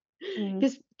 Like Mm,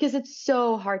 because it's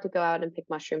so hard to go out and pick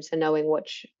mushrooms and knowing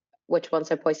which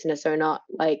ones are poisonous or not.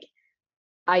 Like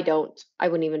I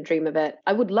wouldn't even dream of it.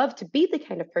 I would love to be the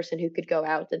kind of person who could go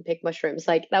out and pick mushrooms.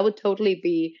 Like that would totally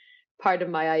be part of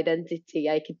my identity.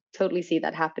 I could totally see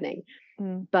that happening.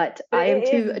 But But I am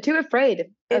it is too afraid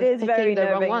it of is very picking the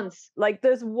wrong nerving. ones. Like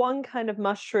there's one kind of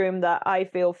mushroom that I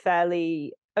feel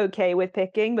fairly okay with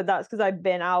picking, but that's because I've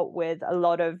been out with a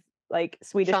lot of like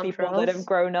Swedish people that have Chanterelles.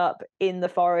 grown up in the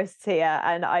forests here,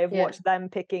 and I have Yeah. watched them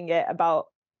picking it about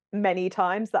many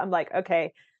times that I'm like,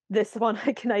 okay, this one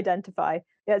I can identify.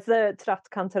 Yeah, it's the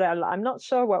trattkantarell. I'm not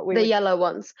sure what we The would. yellow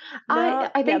ones. No, I yeah,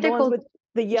 think the they're ones called with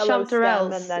the yellow stem,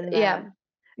 and chanterelles. then Yeah.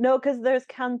 no, because there's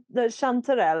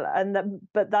chanterelle,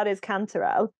 but that is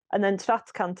cantarell, and then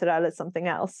trattkantarell is something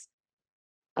else.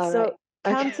 All right. So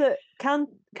Okay.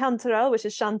 cantarell, which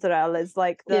is chanterelle, is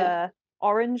like Yeah. the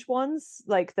orange ones,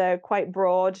 like they're quite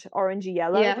broad, orangey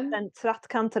yellow. But Yeah. then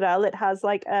trattkantarell, it has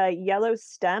like a yellow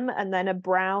stem and then a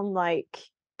brown like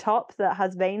top that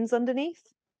has veins underneath.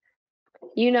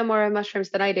 You know more mushrooms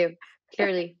than I do,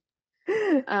 clearly.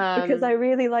 Because I Um,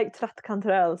 really like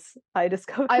trattkantarells, I I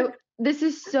discovered. this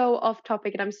is so off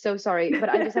topic, and I'm so sorry, but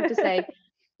I just have to say,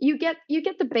 you get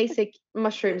the basic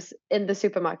mushrooms in the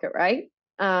supermarket, right?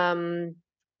 Um,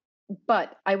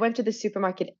 but I went to the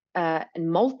supermarket in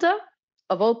Malta,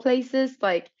 of all places.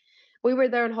 Like, we were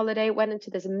there on holiday, went into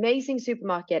this amazing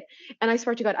supermarket, and I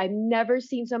swear to God, I've never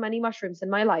seen so many mushrooms in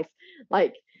my life.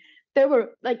 Like, there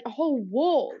were like a whole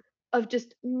wall of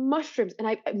just mushrooms, and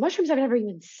I mushrooms I've never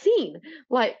even seen.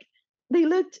 Like, they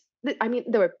looked. I mean,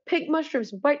 there were pink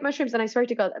mushrooms, white mushrooms, and I swear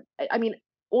to God, I mean,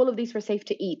 all of these were safe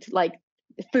to eat, like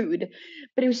food,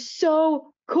 but it was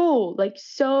so cool, like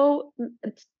so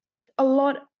a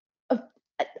lot of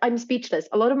I'm speechless.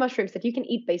 A lot of mushrooms that you can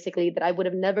eat basically that I would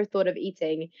have never thought of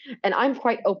eating. And I'm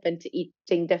quite open to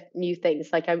eating new things.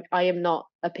 Like I am not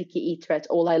a picky eater at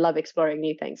all. I love exploring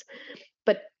new things.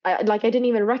 But I didn't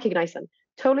even recognize them.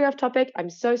 Totally off topic. I'm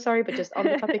so sorry, but just on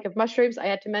the topic of mushrooms, I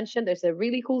had to mention there's a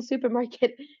really cool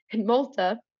supermarket in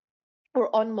Malta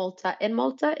or on Malta. In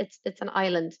Malta, it's an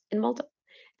island in Malta.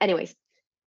 Anyways,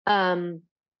 um,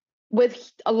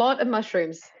 with a lot of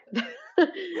mushrooms.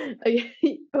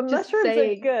 But Just mushrooms are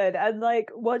saying. good, and like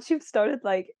once you've started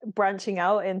like branching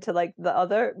out into like the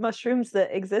other mushrooms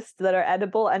that exist that are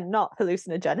edible and not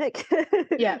hallucinogenic,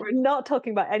 Yeah. we're not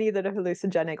talking about any that are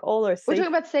hallucinogenic. All are We're safe,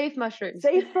 talking about safe mushrooms.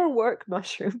 safe for work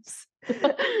mushrooms.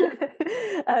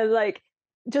 And like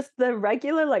just the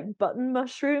regular like button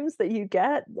mushrooms that you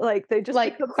get, like they just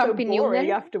Like become so boring champignonen.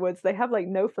 afterwards. They have like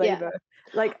no Yeah. flavor.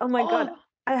 Like, oh my God, Oh,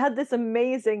 I had this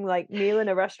amazing like meal in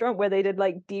a restaurant where they did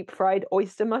like deep fried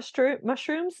oyster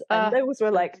mushrooms, and those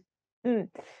were like, amazing.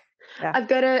 mm, yeah. I've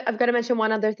got to mention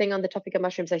one other thing on the topic of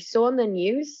mushrooms. I saw on the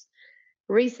news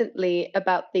recently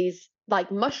about these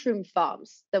like mushroom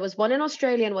farms. There was one in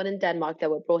Australia and one in Denmark that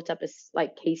were brought up as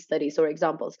like case studies or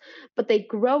examples. But they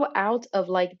grow out of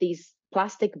like these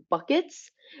plastic buckets.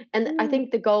 And I Mm,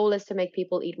 think the goal is to make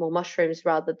people eat more mushrooms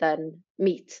rather than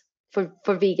meat for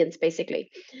vegans, basically.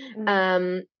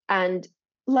 mm. And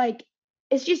like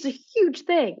it's just a huge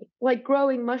thing, like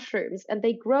growing mushrooms, and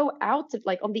they grow out of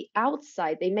like on the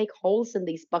outside, they make holes in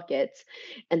these buckets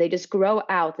and they just grow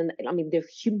out. And I mean, they're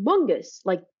humongous,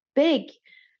 like big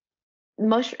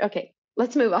mushroom. Okay,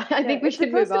 let's move on. I Yeah, think we it's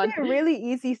should move supposed to be on. a really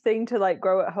easy thing to like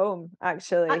grow at home,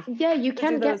 actually. Yeah, you To do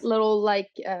can get those. little like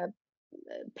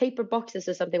paper boxes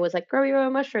or something with like grow your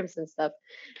own mushrooms and stuff.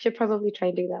 Should probably try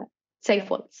and do that. Yeah. Safe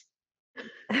ones.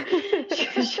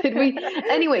 Should we?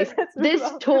 Anyways, Let's move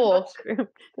on from mushrooms.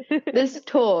 this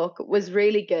talk was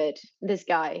really good. This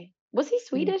guy, was he Mm.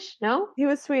 Swedish? No, He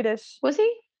was Swedish. was he?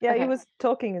 Yeah, he Okay. was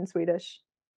talking in Swedish.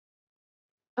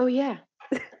 Oh yeah,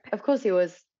 of course he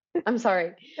was. I'm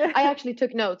sorry. I actually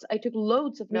took notes. I took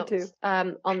loads of Me too. notes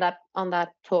on that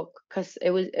talk because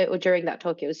it was during that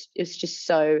talk it was just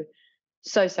so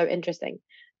interesting.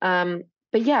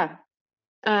 But yeah,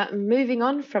 moving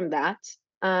on from that,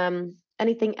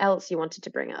 anything else you wanted to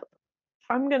bring up?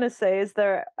 I'm gonna say, is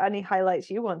there any highlights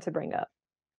you want to bring up?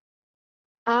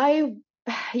 I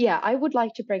yeah, I would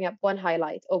like to bring up one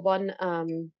highlight or one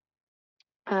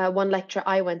lecture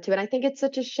I went to, and I think it's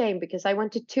such a shame because I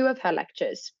went to two of her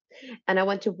lectures, and I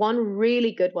went to one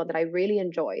really good one that I really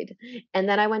enjoyed, and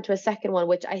then I went to a second one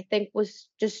which I think was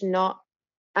just not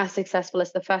as successful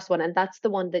as the first one, and that's the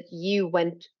one that you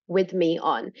went with me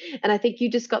on, and I think you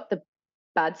just got the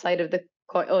bad side of the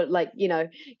coin, or like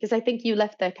because I think you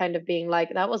left there kind of being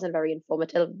like that wasn't very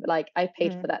informative. Like I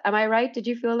paid for Mm. that. Am I right? Did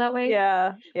you feel that way?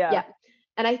 Yeah, yeah. Yeah,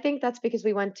 and I think that's because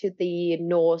we went to the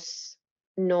Norse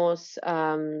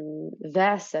Väsen.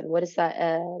 What is that?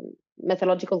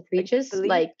 Mythological Like creatures. belief.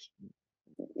 Like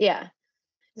yeah.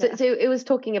 Yeah. So it was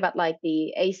talking about like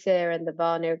the Aesir and the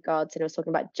Vanir gods, and it was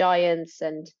talking about giants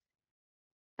and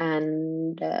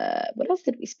what else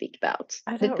did we speak about?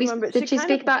 I don't remember. Did She she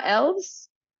kind of speak about elves?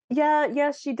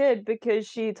 Yeah, she did, because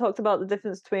she talked about the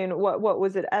difference between what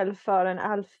was it, elfar and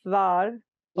alfvar,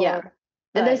 Yeah. or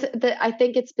And like I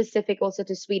think it's specific also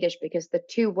to Swedish because the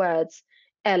two words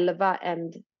elva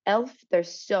and elf, they're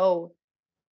so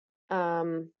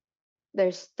um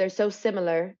they're so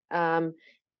similar.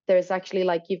 There's actually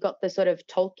like you've got the sort of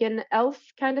Tolkien elf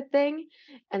kind of thing,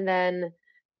 and then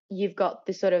you've got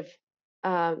the sort of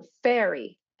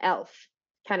fairy elf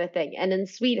kind of thing. And in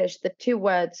Swedish, the two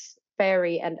words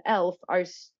fairy and elf are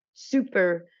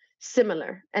super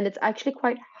similar, and it's actually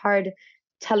quite hard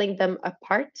telling them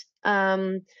apart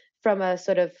from a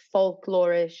sort of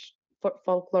folklorist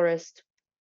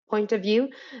point of view.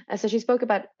 So she spoke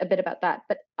about a bit about that.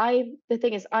 But the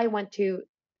thing is, I went to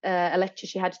a lecture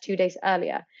she had 2 days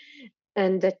earlier,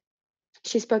 and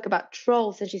she spoke about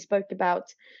trolls, and she spoke about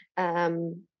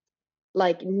um,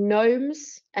 like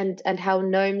gnomes and how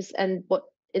gnomes, and what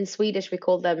in Swedish we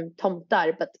call them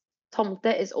tomtar, but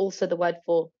tomte is also the word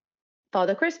for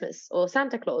Father Christmas or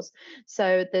Santa Claus.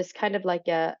 So there's kind of like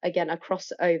a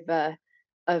crossover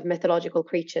of mythological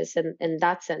creatures in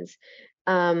that sense.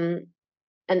 Um,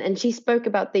 and she spoke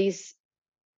about these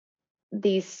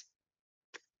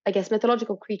I guess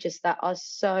mythological creatures that are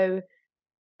so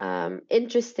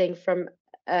interesting from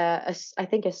I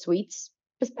think a Swede's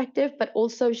perspective, but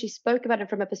also she spoke about it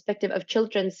from a perspective of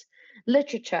children's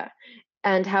literature,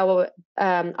 and how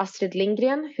Astrid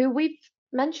Lindgren, who we've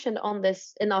mentioned on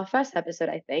this in our first episode,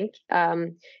 I think,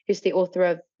 who's the author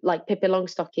of like Pippi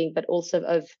Longstocking, but also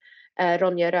of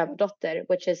Ronja Rövardotter,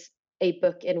 which is a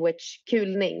book in which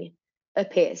kulning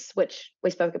appears, which we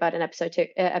spoke about in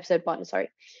episode 1, sorry.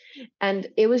 And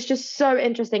it was just so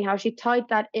interesting how she tied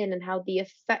that in, and how the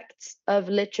effects of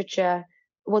literature,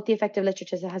 what the effect of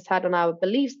literature has had on our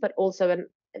beliefs, but also in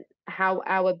how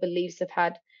our beliefs have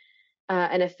had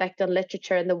an effect on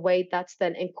literature, and the way that's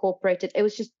then incorporated. It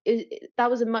was just that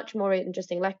was a much more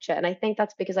interesting lecture, and I think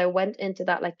that's because I went into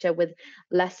that lecture with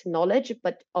less knowledge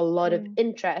but a lot of mm,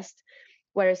 interest,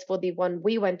 whereas for the one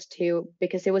we went to,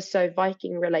 because it was so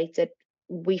Viking related,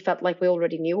 we felt like we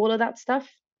already knew all of that stuff,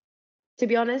 to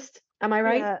be honest. Am I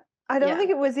right? yeah. I don't Yeah.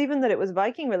 think it was even that it was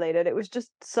Viking related. It was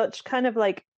just such kind of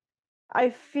like, I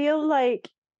feel like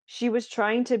she was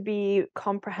trying to be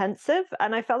comprehensive,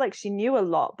 and I felt like she knew a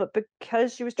lot, but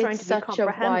because she was trying It's to be such a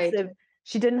comprehensive, wide,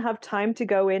 she didn't have time to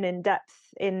go in depth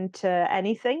into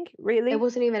anything, it really.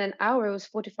 wasn't even an hour, it was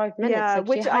 45 minutes. Yeah, Like she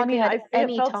which I hardly mean, had I feel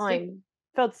any time.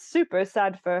 felt super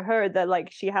sad for her that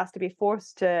like she has to be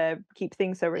forced to keep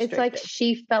things so It's like restricted.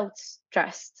 she felt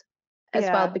stressed as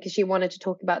well Yeah. because she wanted to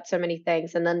talk about so many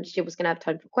things, and then she was going to have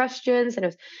time for questions,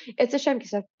 and it's a shame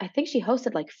because I think she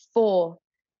hosted like four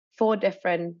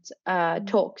different Mm.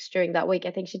 talks during that week.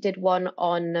 I think she did one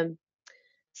on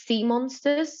sea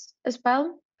monsters as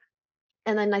well,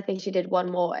 and then I think she did one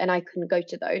more, and I couldn't go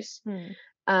to those.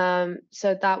 Hmm.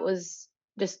 So that was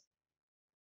just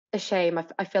a shame.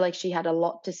 I feel like she had a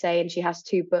lot to say, and she has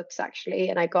two books actually,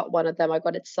 and I got one of them. I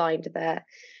got it signed there.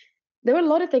 There were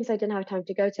a lot of things I didn't have time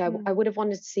to go to. I Hmm. would have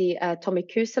wanted to see Tommy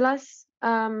Kusela's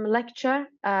lecture.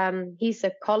 He's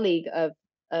a colleague of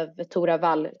Tora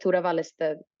Wall. Tora Wall is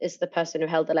the person who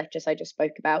held the lectures I just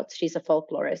spoke about. She's a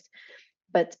folklorist,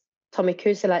 but Tommy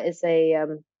Kusela is a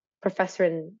professor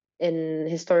in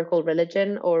historical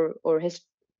religion or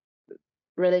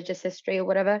religious history or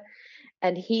whatever,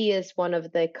 and he is one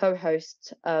of the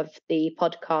co-hosts of the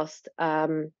podcast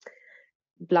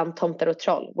Bland tomter och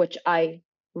troll, which I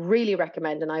really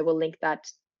recommend, and I will link that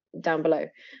down below.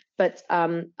 But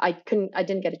I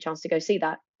didn't get a chance to go see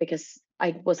that because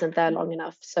I wasn't there long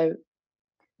enough. So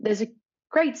there's a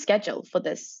great schedule for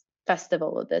this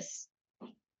festival or this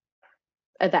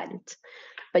event,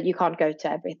 but you can't go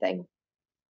to everything,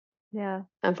 Yeah.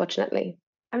 unfortunately.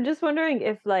 I'm just wondering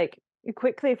if, like,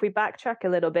 quickly, if we backtrack a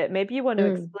little bit, maybe you want to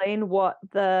Mm. explain what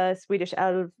the Swedish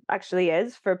elf actually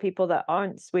is for people that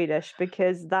aren't Swedish,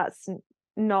 because that's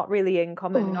not really in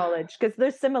common Oh. knowledge. Because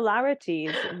there's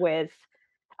similarities with,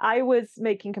 I was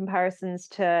making comparisons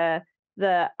to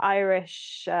the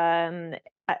Irish Aishi,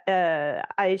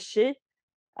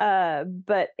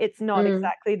 but it's not Mm.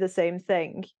 exactly the same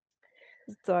thing.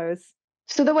 So I was,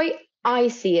 So the way I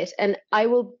see it, and I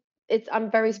will, it's I'm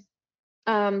very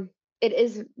Um, it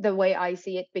is the way I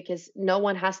see it because no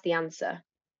one has the answer.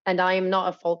 And I am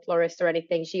not a folklorist or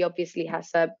anything. She obviously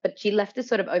has but she left it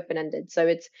sort of open-ended. So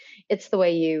it's the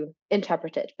way you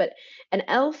interpret it. But an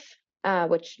elf,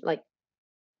 which like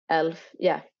elf,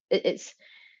 yeah, it's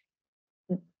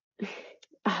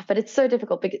but it's so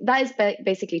difficult because that is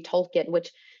basically Tolkien,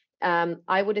 which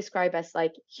I would describe as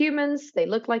like humans. They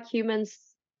look like humans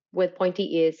with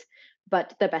pointy ears,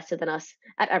 but they're better than us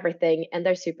at everything, and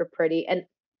they're super pretty. And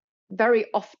very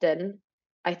often,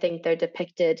 I think they're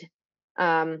depicted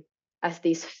as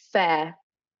these fair,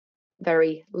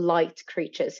 very light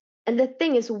creatures. And the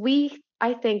thing is,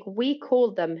 I think we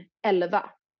call them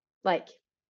elva. Like,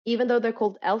 even though they're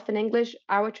called elf in English,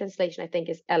 our translation, I think,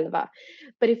 is elva.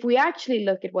 But if we actually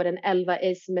look at what an elva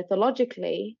is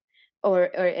mythologically, or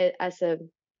as a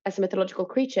mythological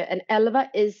creature, an elva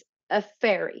is a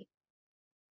fairy.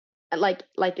 Like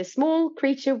a small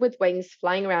creature with wings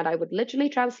flying around. I would literally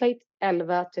translate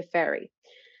elva to fairy.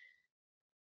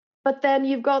 But then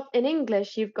in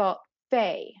English, you've got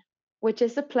fae, which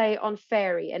is a play on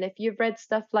fairy. And if you've read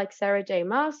stuff like Sarah J.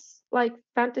 Maas, like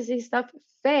fantasy stuff,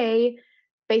 fae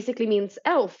basically means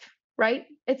elf, right?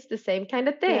 It's the same kind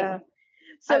of thing. Yeah.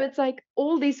 So it's like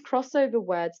all these crossover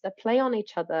words that play on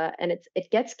each other, and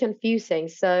it gets confusing.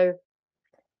 So,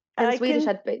 and Swedish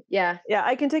had, yeah. Yeah,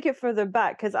 I can take it further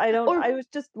back because I was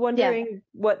just wondering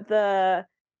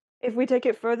if we take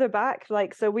it further back,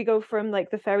 like, so we go from like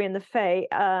the fairy and the fae,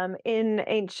 in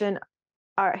ancient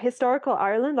historical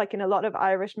Ireland, like in a lot of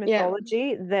Irish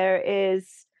mythology, there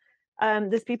is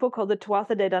this people called the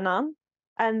Tuatha De Danann,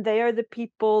 and they are the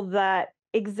people that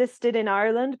existed in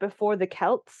Ireland before the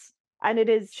Celts. And it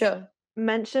is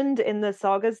mentioned in the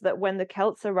sagas that when the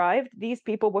Celts arrived, these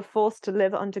people were forced to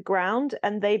live underground,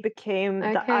 and they became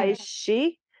the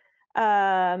Aishi,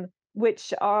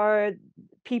 which are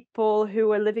people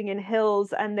who are living in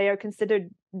hills, and they are considered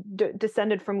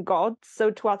descended from gods.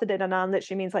 So Tuatha De Danann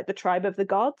literally means like the tribe of the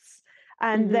gods.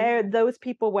 And those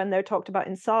people, when they're talked about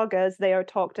in sagas, they are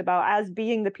talked about as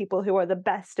being the people who are the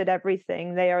best at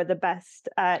everything. They are the best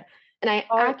at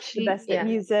art, the best at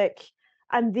music.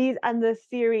 And the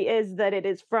theory is that it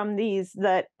is from these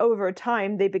that over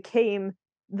time they became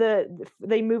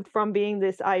they moved from being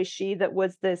this Aishi that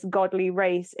was this godly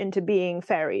race into being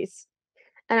fairies.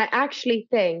 And I actually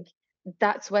think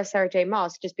that's where Sarah J.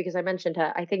 Maas, just because I mentioned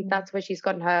her, I think that's where she's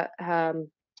gotten her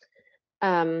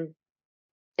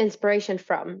inspiration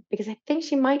from, because I think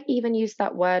she might even use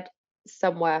that word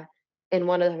somewhere in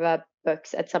one of her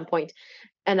books at some point.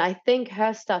 And I think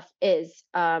her stuff is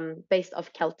based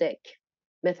off Celtic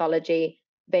mythology,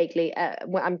 vaguely.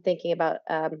 I'm thinking about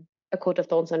A Court of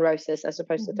Thorns and Roses as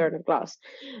opposed to Throne of Glass.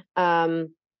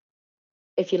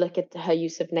 If you look at her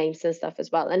use of names and stuff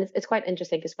as well. And it's quite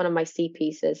interesting because one of my C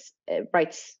pieces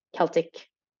writes Celtic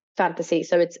fantasy.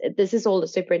 So this is all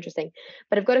super interesting.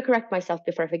 But I've got to correct myself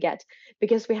before I forget,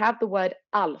 because we have the word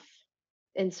alf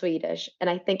in Swedish. And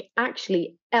I think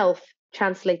actually elf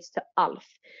translates to alf,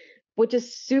 which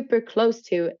is super close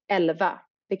to elva,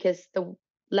 because the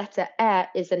letter ä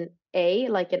is an A,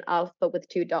 like an alf, but with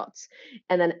 2 dots.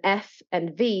 And then F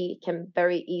and V can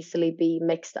very easily be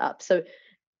mixed up. So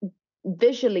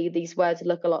visually, these words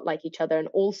look a lot like each other, and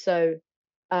also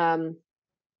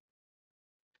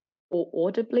or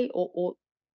audibly or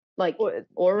like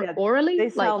orally, they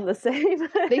sound like, the same.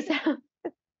 They sound,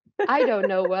 I don't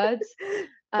know words.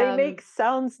 They make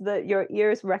sounds that your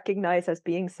ears recognize as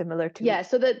being similar to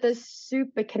so that they're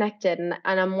super connected, and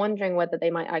I'm wondering whether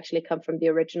they might actually come from the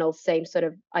original same sort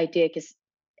of idea, because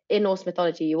in Norse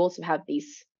mythology you also have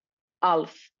these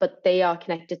alf, but they are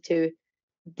connected to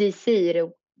Disir,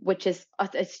 which is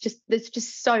it's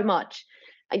just so much.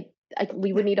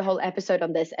 We would need a whole episode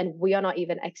on this, and we are not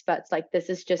even experts. Like, this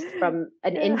is just from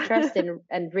an interest in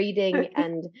and reading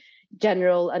and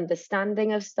general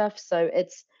understanding of stuff. So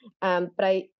it's but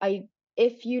I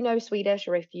if you know Swedish,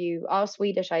 or if you are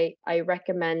Swedish, I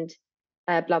recommend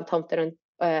Bland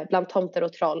Tomter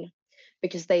och Troll,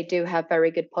 because they do have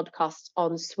very good podcasts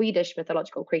on Swedish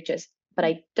mythological creatures. But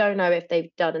I don't know if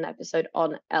they've done an episode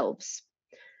on elves.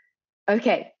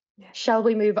 Okay, shall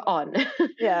we move on?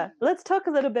 Yeah, let's talk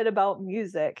a little bit about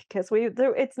music, because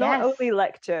it's not only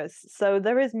lectures, so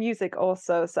there is music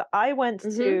also. So I went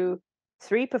to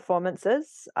 3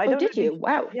 performances. Did you?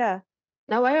 Wow. Yeah.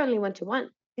 No, I only went to 1.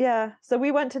 Yeah, so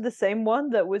we went to the same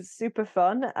one that was super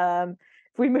fun.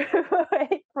 If we move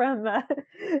away from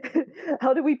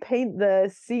how do we paint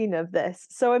the scene of this?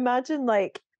 So imagine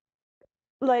like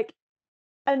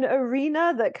an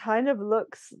arena that kind of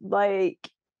looks like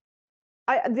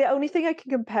the only thing I can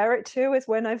compare it to is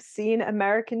when I've seen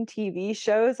American TV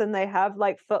shows and they have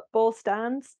like football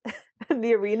stands and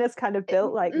the arena's kind of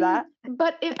built like that.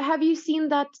 But have you seen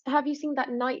that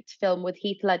Night film with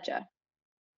Heath Ledger?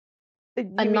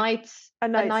 A Knight's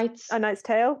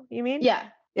Tale, you mean?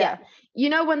 Yeah. You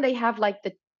know, when they have like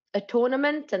a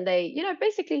tournament, and they,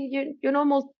 basically your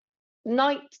normal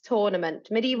knight tournament,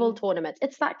 medieval tournament.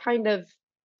 It's that kind of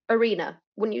arena,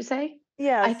 wouldn't you say?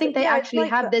 Yeah, I think they actually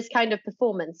have this kind of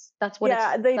performance. That's what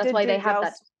that's why they have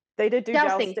that. They did do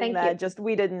jousting there, just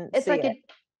we didn't see it.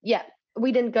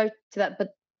 we didn't go to that, but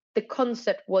the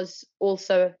concert was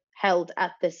also held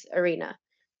at this arena.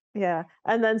 Yeah.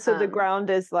 And then so the ground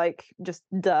is like just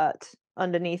dirt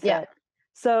underneath Yeah. it.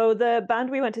 So the band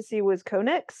we went to see was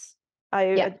Konix.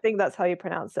 I Yeah. think that's how you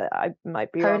pronounce it. I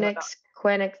might be wrong.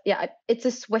 Konix. Yeah, it's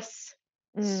a Swiss.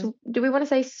 Do we want to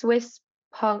say Swiss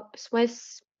punk?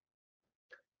 Swiss.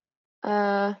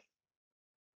 I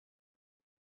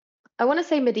want to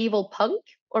say medieval punk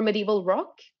or medieval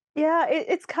rock. Yeah,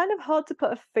 it's kind of hard to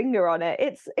put a finger on it.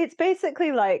 It's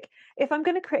basically like, if I'm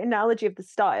going to create an analogy of the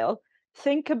style,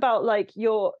 think about like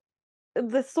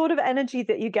the sort of energy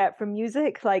that you get from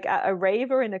music, like at a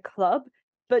rave or in a club,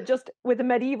 but just with a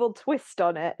medieval twist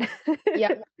on it.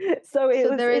 Yeah. So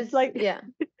it's like yeah.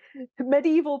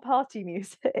 medieval party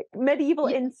music, medieval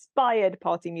inspired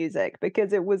party music,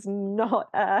 because it was not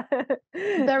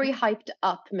very hyped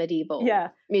up medieval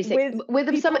music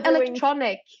with some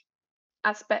electronic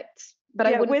aspects, but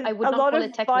I would not call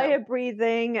it techno. Fire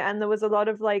breathing, and there was a lot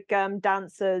of like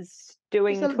dancers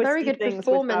doing twisty things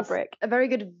with fabric. A very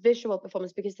good visual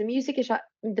performance, because the music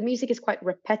is quite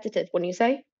repetitive, wouldn't you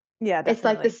say? Yeah, definitely.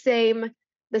 It's like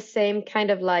the same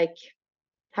kind of like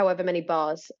however many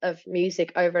bars of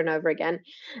music over and over again,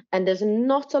 and there's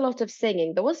not a lot of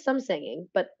singing. There was some singing,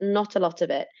 but not a lot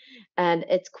of it, and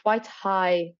it's quite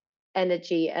high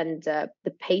energy, and the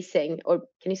pacing, or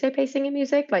can you say pacing in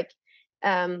music? Like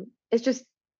it's just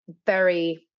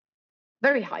very,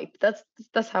 very hype. That's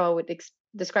how I would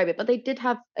describe it. But they did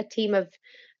have a team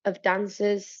of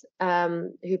dancers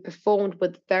who performed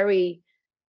with very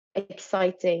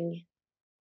exciting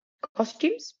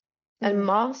costumes and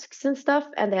masks and stuff,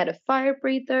 and they had a fire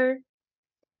breather.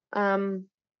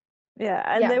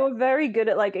 They were very good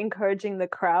at like encouraging the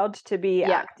crowd to be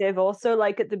active also.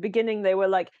 Like at the beginning they were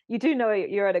like, you do know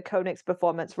you're at a Konix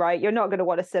performance, right? You're not going to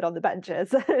want to sit on the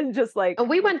benches. And just like,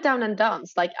 we went down and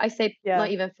danced. Like I stayed not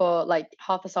even for like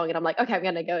half a song, and I'm like, okay, I'm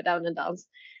gonna go down and dance.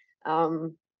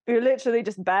 We were literally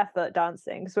just barefoot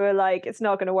dancing, so we're like, it's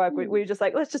not going to work. We were just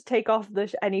like, let's just take off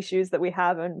any shoes that we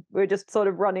have, and we're just sort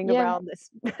of running around this.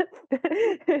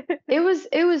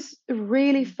 It was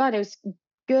really fun. It was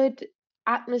good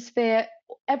atmosphere.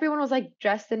 Everyone was like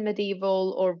dressed in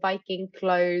medieval or Viking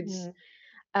clothes,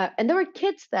 and there were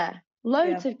kids there,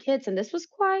 loads of kids, and this was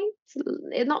quite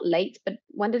not late, but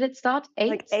when did it start? 8,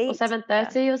 like 8 or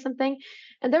 7:30 or something,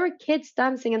 and there were kids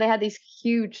dancing, and they had these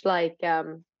huge like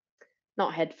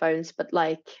not headphones, but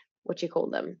like what do you call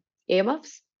them,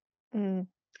 earmuffs,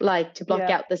 like to block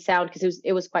out the sound, because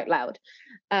it was quite loud,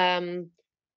 and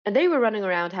they were running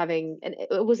around having, and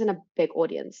it wasn't a big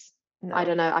audience. No. I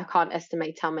don't know, I can't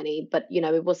estimate how many, but you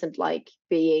know, it wasn't like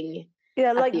being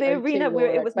like the arena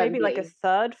where it was maybe like a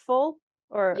third full,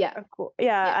 or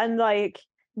and like,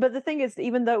 but the thing is,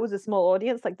 even though it was a small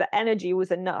audience, like the energy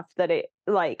was enough that it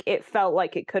felt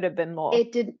like it could have been more.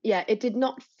 It did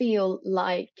not feel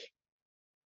like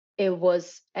it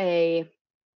was a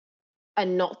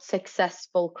not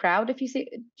successful crowd, if you see,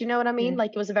 do you know what I mean?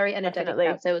 Like it was a very energetic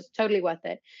crowd, so it was totally worth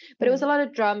it. But it was a lot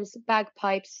of drums,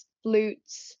 bagpipes,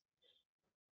 flutes,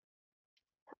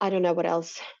 I don't know what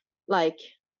else, like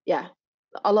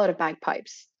a lot of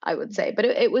bagpipes, I would say. But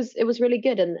it was really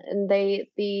good, and they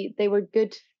were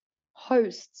good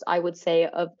hosts, I would say,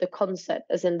 of the concert,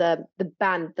 as in the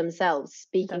band themselves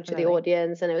speaking to the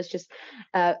audience, and it was just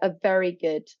a very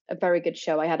good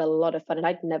show. I had a lot of fun, and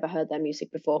I'd never heard their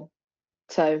music before,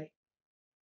 so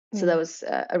that was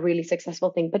a really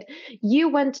successful thing. But you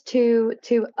went to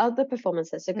other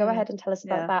performances, so go ahead and tell us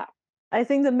about that. I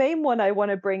think the main one I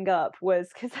want to bring up was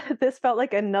because this felt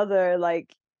like another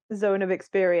like zone of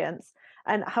experience,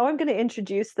 and how I'm going to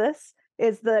introduce this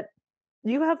is that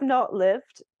you have not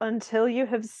lived until you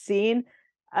have seen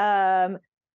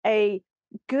a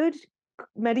good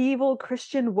medieval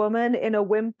Christian woman in a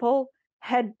wimple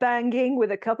headbanging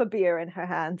with a cup of beer in her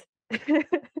hand.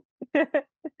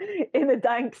 In a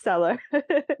dank cellar.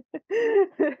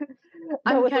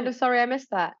 I'm kind of sorry I missed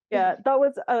that. Yeah, that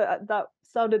was that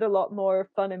sounded a lot more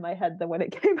fun in my head than when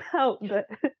it came out. But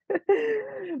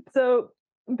so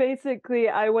basically,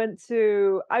 I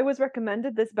was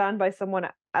recommended this band by someone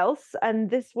else, and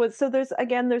this was, so there's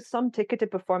some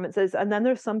ticketed performances, and then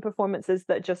there's some performances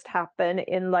that just happen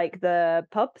in like the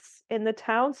pubs in the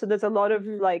town. So there's a lot of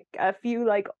like a few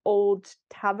like old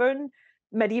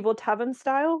medieval tavern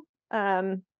style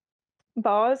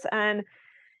bars, and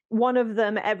one of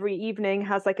them every evening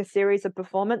has like a series of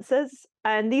performances,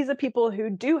 and these are people who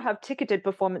do have ticketed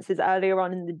performances earlier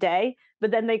on in the day,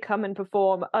 but then they come and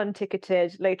perform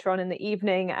unticketed later on in the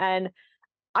evening. And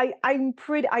I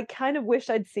kind of wish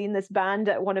I'd seen this band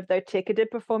at one of their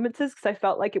ticketed performances, because I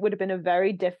felt like it would have been a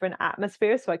very different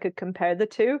atmosphere, so I could compare the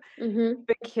two.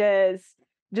 Because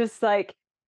just like,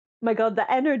 my God,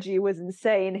 the energy was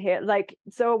insane here. Like,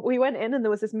 so we went in and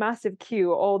there was this massive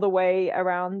queue all the way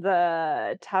around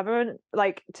the tavern,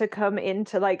 like to come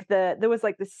into like there was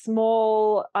like this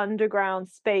small underground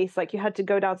space. Like you had to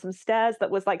go down some stairs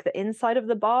that was like the inside of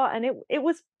the bar, and it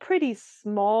was pretty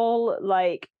small,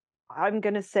 like I'm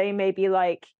gonna say maybe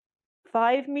like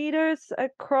 5 meters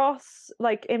across,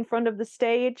 like in front of the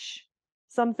stage,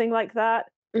 something like that.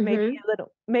 Maybe Mm-hmm. a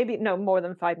little, maybe no more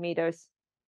than 5 meters.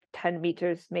 10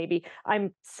 meters maybe.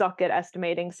 I'm suck at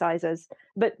estimating sizes,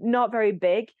 but not very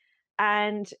big.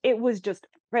 And it was just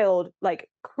filled, like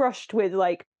crushed with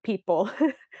like people.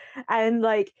 And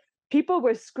like people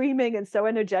were screaming and so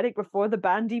energetic before the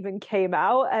band even came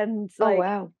out. And Oh like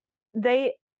wow.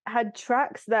 they had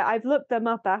tracks that I've looked them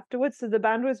up afterwards. So the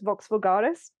band was Vox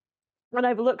Vulgaris. And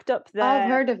I've looked up I've their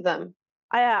heard of them.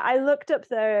 I looked up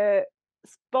their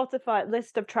Spotify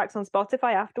list of tracks on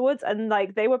Spotify afterwards, and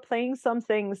like they were playing some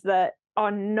things that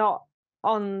are not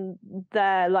on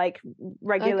their like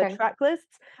regular Okay. track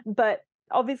lists, but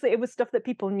obviously it was stuff that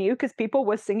people knew because people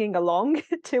were singing along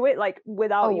to it like Oh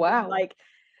without even wow. like,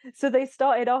 so they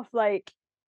started off like,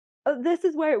 this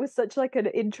is where it was such like an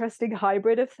interesting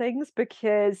hybrid of things,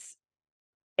 because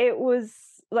it was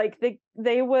like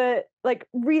they were like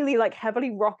really like heavily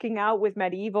rocking out with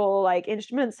medieval like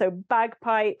instruments, so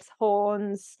bagpipes,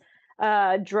 horns,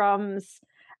 drums,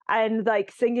 and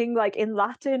like singing like in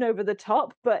Latin over the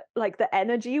top, but like the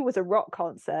energy was a rock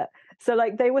concert. So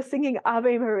like they were singing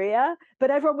Ave Maria,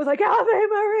 but everyone was like Ave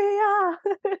Maria.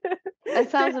 That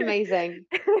sounds amazing.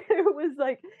 It was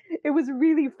like, it was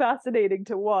really fascinating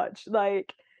to watch.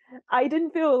 Like I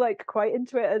didn't feel like quite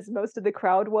into it as most of the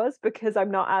crowd was because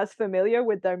I'm not as familiar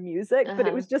with their music, but it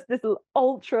Uh-huh. was just this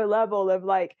ultra level of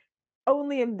like,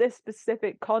 only in this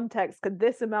specific context could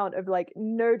this amount of like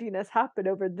nerdiness happen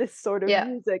over this sort of Yeah.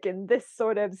 music in this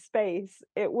sort of space.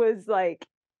 It was like,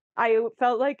 I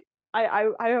felt like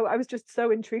I was just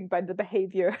so intrigued by the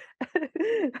behavior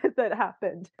that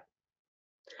happened.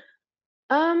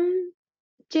 Um,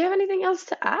 do you have anything else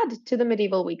to add to the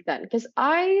medieval week then? Because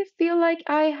I feel like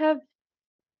I have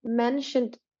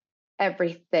mentioned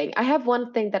everything. I have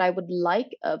one thing that I would like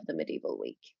of the medieval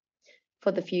week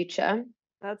for the future.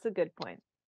 That's a good point.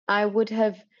 I would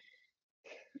have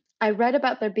I read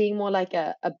about there being more like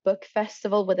a book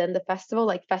festival within the festival,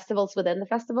 like festivals within the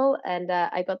festival, and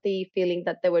I got the feeling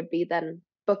that there would be then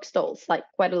book stalls, like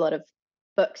quite a lot of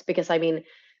books, because I mean,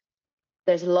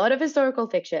 there's a lot of historical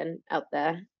fiction out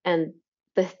there, and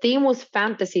the theme was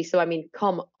fantasy, so I mean,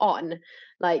 come on,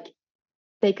 like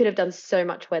they could have done so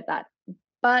much with that,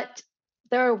 but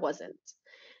there wasn't.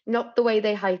 Not the way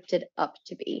they hyped it up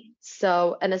to be.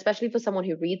 So, and especially for someone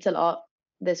who reads a lot,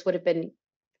 this would have been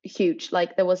huge.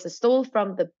 Like there was a stall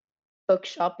from the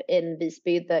bookshop in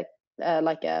Visby, the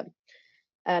like a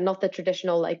not the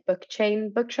traditional like book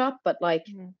chain bookshop, but like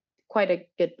Mhm. quite a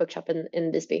good bookshop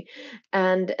in Visby,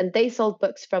 and they sold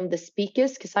books from the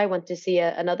speakers because I went to see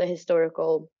another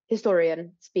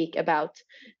historian speak about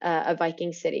a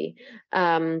Viking city.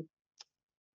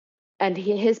 And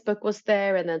his book was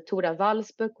there, and then Tora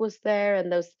Wall's book was there,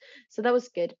 and those, so that was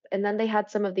good. And then they had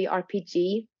some of the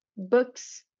RPG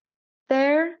books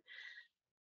there,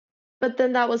 but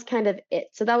then that was kind of it.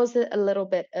 So that was a little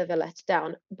bit of a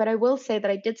letdown. But I will say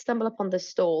that I did stumble upon the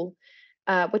stall,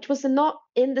 which was not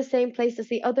in the same place as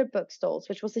the other book stalls,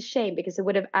 which was a shame because it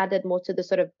would have added more to the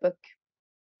sort of book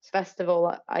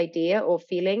festival idea or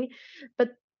feeling.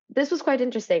 But this was quite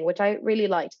interesting, which I really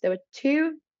liked. There were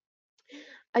two,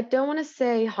 I don't want to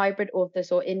say hybrid authors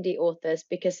or indie authors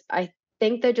because I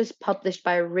think they're just published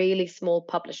by really small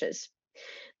publishers.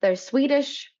 They're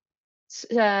Swedish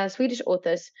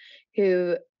authors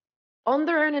who, on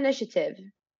their own initiative,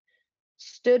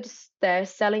 stood there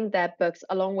selling their books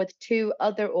along with two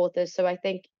other authors. So I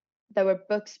think there were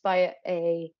books by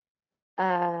a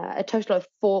total of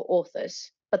four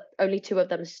authors, but only two of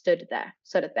them stood there,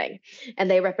 sort of thing.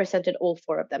 And they represented all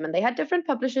four of them. And they had different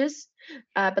publishers,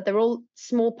 but they're all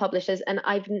small publishers. And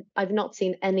I've not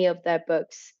seen any of their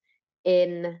books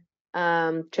in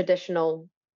traditional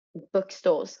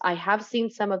bookstores. I have seen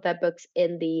some of their books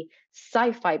in the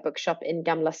sci-fi bookshop in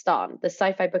Gamla Stan. The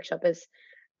sci-fi bookshop is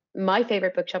my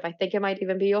favorite bookshop. I think it might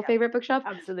even be your Yeah, favorite bookshop.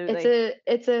 absolutely.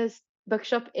 It's a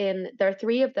bookshop in, there are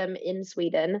three of them in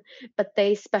Sweden, but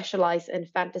they specialize in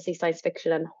fantasy, science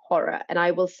fiction, and horror. And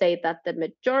I will say that the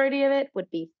majority of it would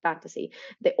be fantasy.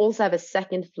 They also have a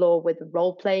second floor with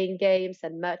role-playing games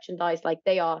and merchandise. Like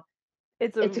they are,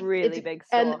 It's a it's, really big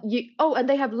and store. you, oh, and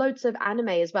they have loads of anime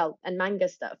as well and manga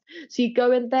stuff. So you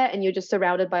go in there and you're just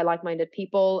surrounded by like-minded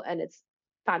people, and it's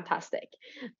fantastic.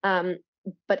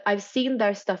 but I've seen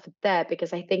their stuff there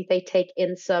because I think they take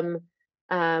in some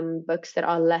books that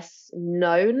are less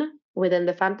known within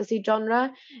the fantasy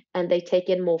genre, and they take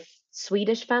in more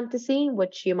Swedish fantasy,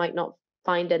 which you might not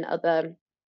find in other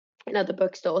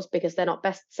bookstores because they're not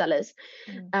bestsellers.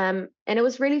 Mm. And it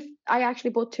was really, I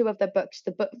actually bought two of their books.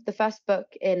 The first book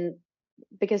in,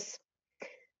 because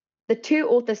the two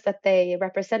authors that they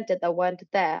represented that weren't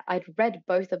there, I'd read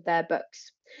both of their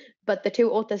books, but the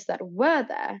two authors that were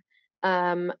there,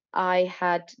 I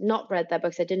had not read their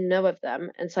books. I didn't know of them,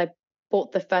 and so I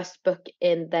bought the first book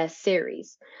in their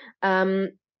series. And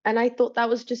I thought that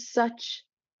was just such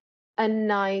a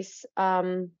nice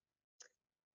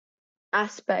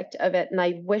aspect of it, and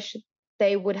I wish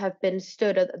they would have been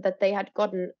stood, or that they had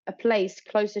gotten a place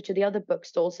closer to the other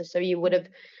bookstores, so you would have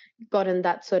gotten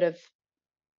that sort of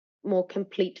more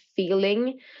complete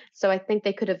feeling. So I think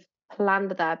they could have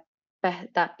planned that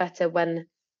better when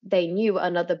they knew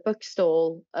another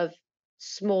bookstall of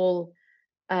small,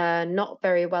 not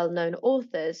very well known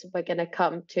authors were going to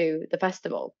come to the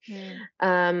festival.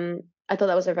 Mm. I thought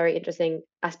that was a very interesting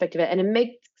aspect of it, and it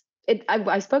makes it.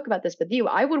 I spoke about this with you.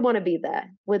 I would want to be there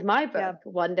with my Yeah, book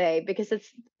one day because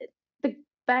it's the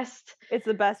best it's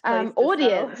the best place to sell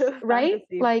audience, right?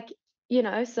 fantasy. Like,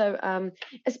 so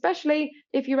especially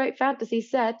if you write fantasy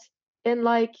set in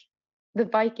like the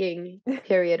Viking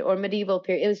period or medieval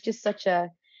period. It was just such a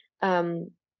um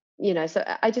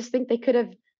so I just think they could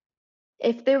have,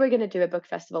 if they were going to do a book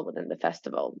festival within the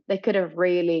festival, they could have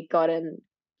really gotten,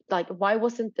 like, why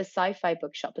wasn't the sci-fi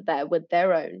bookshop there with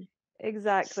their own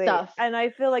Exactly. stuff? And I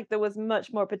feel like there was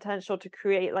much more potential to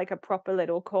create like a proper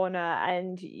little corner,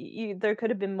 and there could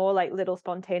have been more like little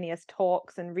spontaneous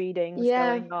talks and readings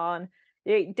Yeah. going on.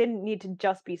 It didn't need to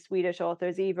just be Swedish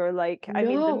authors either. Like, I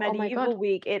mean, the No, oh my God. medieval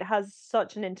week, it has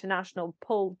such an international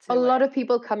pull A to lot it. of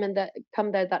people come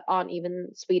there that aren't even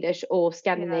Swedish or Yeah.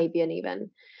 Scandinavian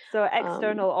even. So Um,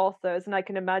 external authors, and I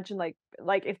can imagine like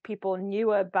if people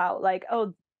knew about like,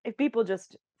 oh, if people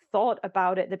just thought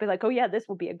about it, they'd be like, oh yeah, this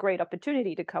will be a great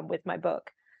opportunity to come with my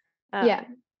book. yeah,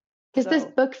 Um, because this so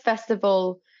book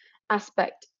festival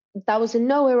aspect, that was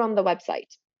nowhere on the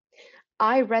website.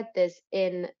 I read this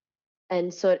in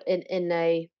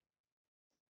a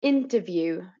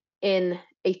interview in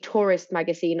a tourist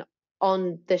magazine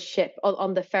on the ship,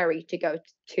 on the ferry to go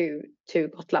to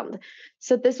Gotland.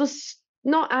 So this was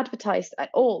not advertised at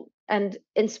all. And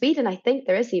in Sweden, I think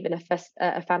there is even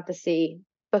a fantasy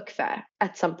book fair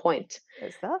at some point.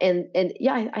 is that? In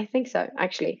Yeah, I think so.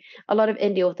 Actually, a lot of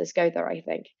indie authors go there, I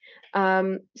think.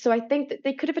 So I think that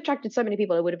they could have attracted so many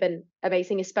people. It would have been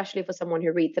amazing, especially for someone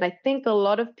who reads. And I think a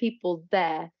lot of people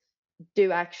there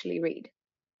do actually read.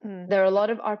 Mm. There are a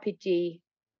lot of RPG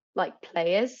like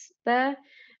players there,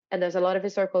 and there's a lot of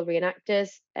historical reenactors,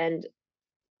 and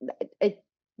it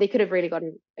they could have really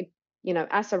gotten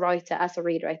as a writer, as a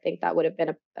reader, I think that would have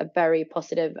been a very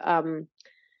positive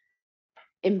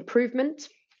improvement,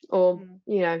 or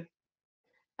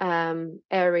Mm.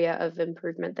 area of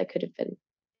improvement that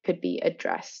could be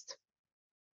addressed.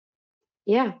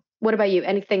 Yeah, what about you?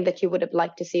 Anything that you would have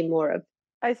liked to see more of?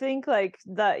 I think like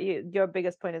that your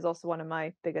biggest point is also one of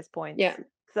my biggest points. Yeah.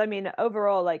 Because I mean,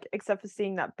 overall, like except for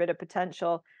seeing that bit of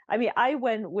potential, I mean, I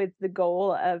went with the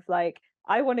goal of like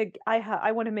I want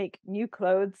to make new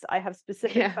clothes. I have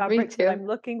specific Yeah, me fabrics that too. I'm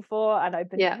looking for, and I've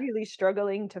been Yeah, really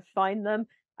struggling to find them.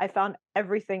 I found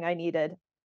everything I needed,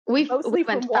 we mostly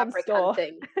went from one fabric store.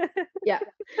 hunting. Yeah,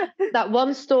 that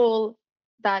one stall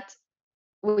that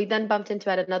we then bumped into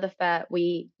at another fair.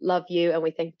 We love you and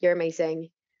we think you're amazing.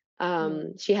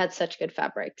 Mm. She had such good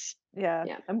fabrics. Yeah,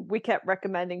 Yeah. and we kept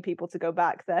recommending people to go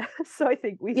back there. So I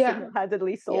think we Yeah.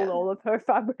 single-handedly sold Yeah. all of her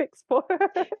fabrics for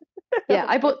her. Yeah.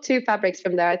 I bought two fabrics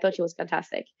from there. I thought she was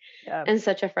fantastic Yeah. and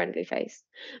such a friendly face.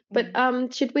 But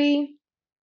Mm. should we,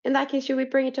 in that case, should we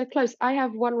bring it to a close? I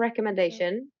have one Sure.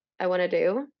 recommendation I want to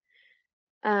do.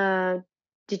 Uh,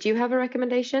 did you have a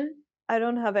recommendation? I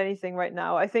don't have anything right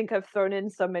now. I think I've thrown in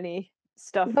so many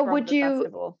stuff But from would the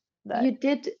festival that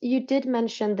you did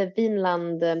mention the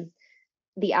Vinland,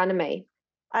 the anime.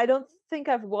 I don't think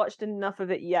I've watched enough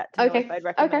of it yet to know if Okay. I'd Okay.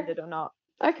 recommend it or not.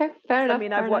 Okay. Fair 'Cause I enough.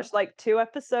 mean, Fair I've enough. watched like 2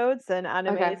 episodes, and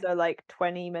animes Okay. are like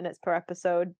 20 minutes per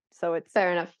episode, so it's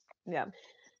Fair enough. yeah.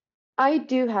 I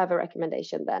do have a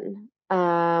recommendation then.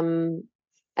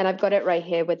 And I've got it right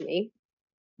here with me.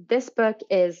 This book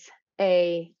is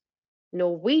a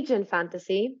Norwegian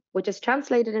fantasy, which is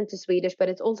translated into Swedish, but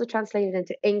it's also translated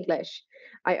into English.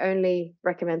 I only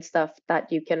recommend stuff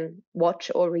that you can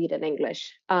watch or read in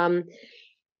English.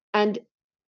 And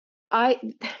I,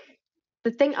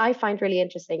 the thing I find really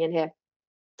interesting in here,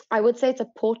 I would say it's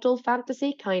a portal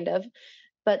fantasy, kind of.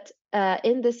 but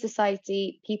in this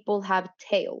society, people have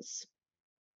tails.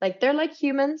 Like they're like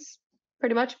humans,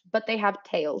 pretty much, but they have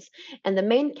tails. And the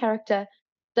main character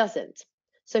doesn't.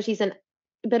 So she's a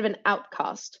bit of an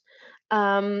outcast.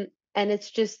 And it's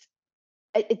just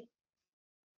it,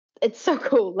 it's so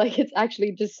cool. Like it's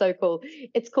actually just so cool.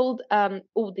 It's called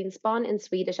Odinsbarn in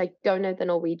Swedish. I don't know the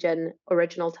Norwegian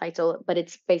original title, but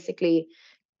it's basically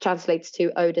translates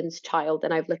to Odin's child.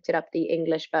 And I've looked it up. The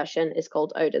English version is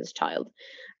called Odin's child.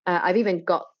 I've even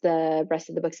got the rest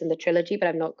of the books in the trilogy, but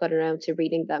I've not gotten around to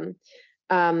reading them.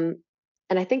 And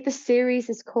I think the series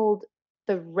is called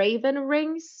The Raven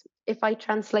Rings, if I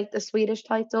translate the Swedish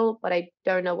title, but I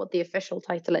don't know what the official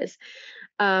title is.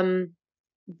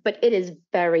 But it is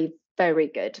very, very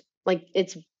good. Like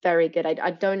it's very good.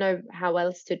 I don't know how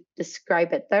else to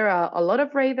describe it. There are a lot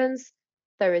of ravens.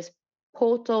 There is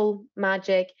portal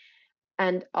magic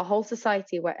and a whole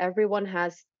society where everyone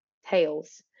has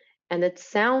tails. And it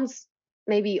sounds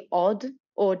maybe odd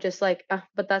or just like,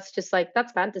 but that's just like,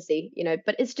 that's fantasy, you know,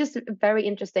 but it's just very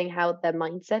interesting how their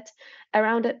mindset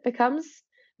around it becomes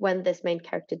when this main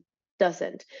character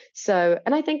doesn't. So,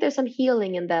 and I think there's some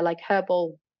healing in there, like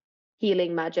herbal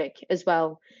healing magic as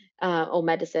well, or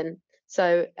medicine.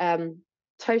 So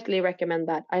totally recommend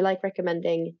that. I like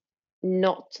recommending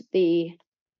not the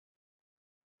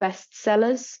best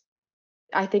sellers.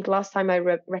 I think last time I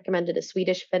recommended a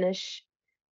Swedish Finnish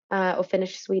or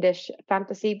Finnish Swedish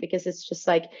fantasy because it's just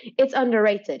like it's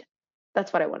underrated.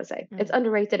 That's what I want to say. It's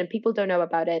underrated and people don't know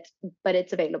about it, but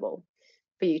it's available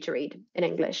for you to read in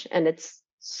English and it's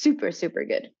super, super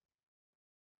good.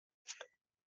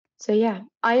 So yeah,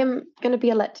 I am going to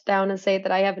be a letdown and say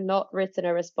that I have not written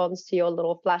a response to your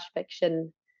little flash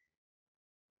fiction.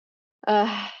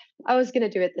 I was going to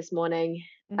do it this morning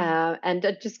and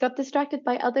I just got distracted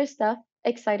by other stuff,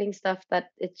 exciting stuff that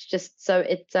it's just so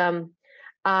it's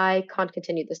I can't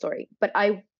continue the story, but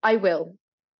I will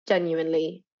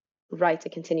genuinely write a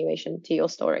continuation to your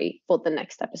story for the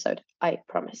next episode. I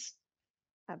promise.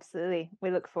 Absolutely.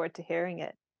 We look forward to hearing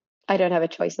it. I don't have a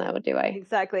choice now, do I?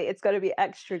 Exactly. It's got to be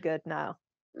extra good now.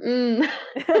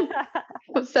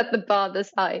 Set the bar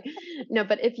this high. No,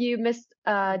 but if you missed,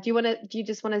 do you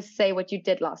just want to say what you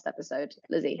did last episode,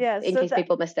 Lizzie? Yeah, in case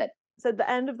people missed it. So at the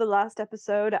end of the last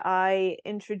episode, I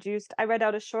read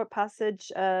out a short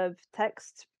passage of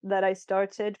text that I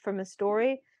started from a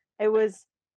story. It was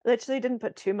literally didn't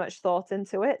put too much thought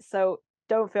into it, so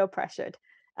don't feel pressured.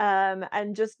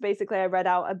 And just basically I read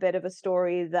out a bit of a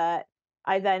story that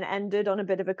I then ended on a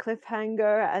bit of a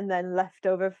cliffhanger and then left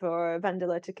over for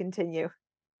Vendela to continue.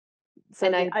 So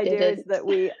And the idea is that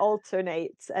we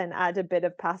alternate and add a bit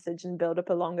of passage and build up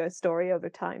a longer story over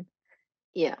time.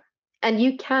 Yeah. And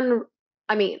you can,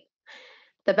 I mean,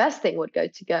 the best thing would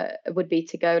be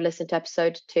to go listen to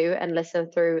episode 2 and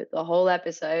listen through the whole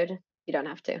episode. You don't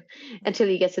have to until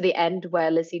you get to the end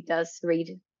where Lizzie does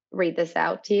read this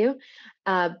out to you.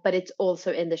 But it's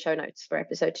also in the show notes for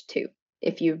episode 2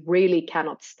 if you really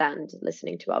cannot stand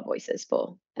listening to our voices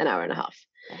for an hour and a half.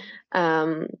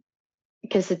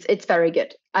 Because it's very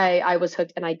good. I was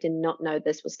hooked and I did not know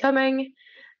this was coming.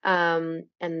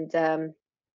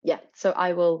 Yeah, so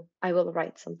I will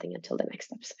write something until the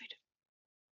next episode.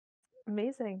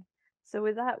 Amazing. So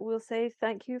with that, we'll say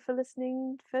thank you for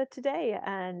listening for today,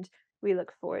 and we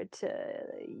look forward to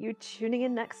you tuning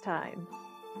in next time.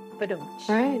 Ba-dum.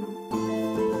 All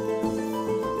right.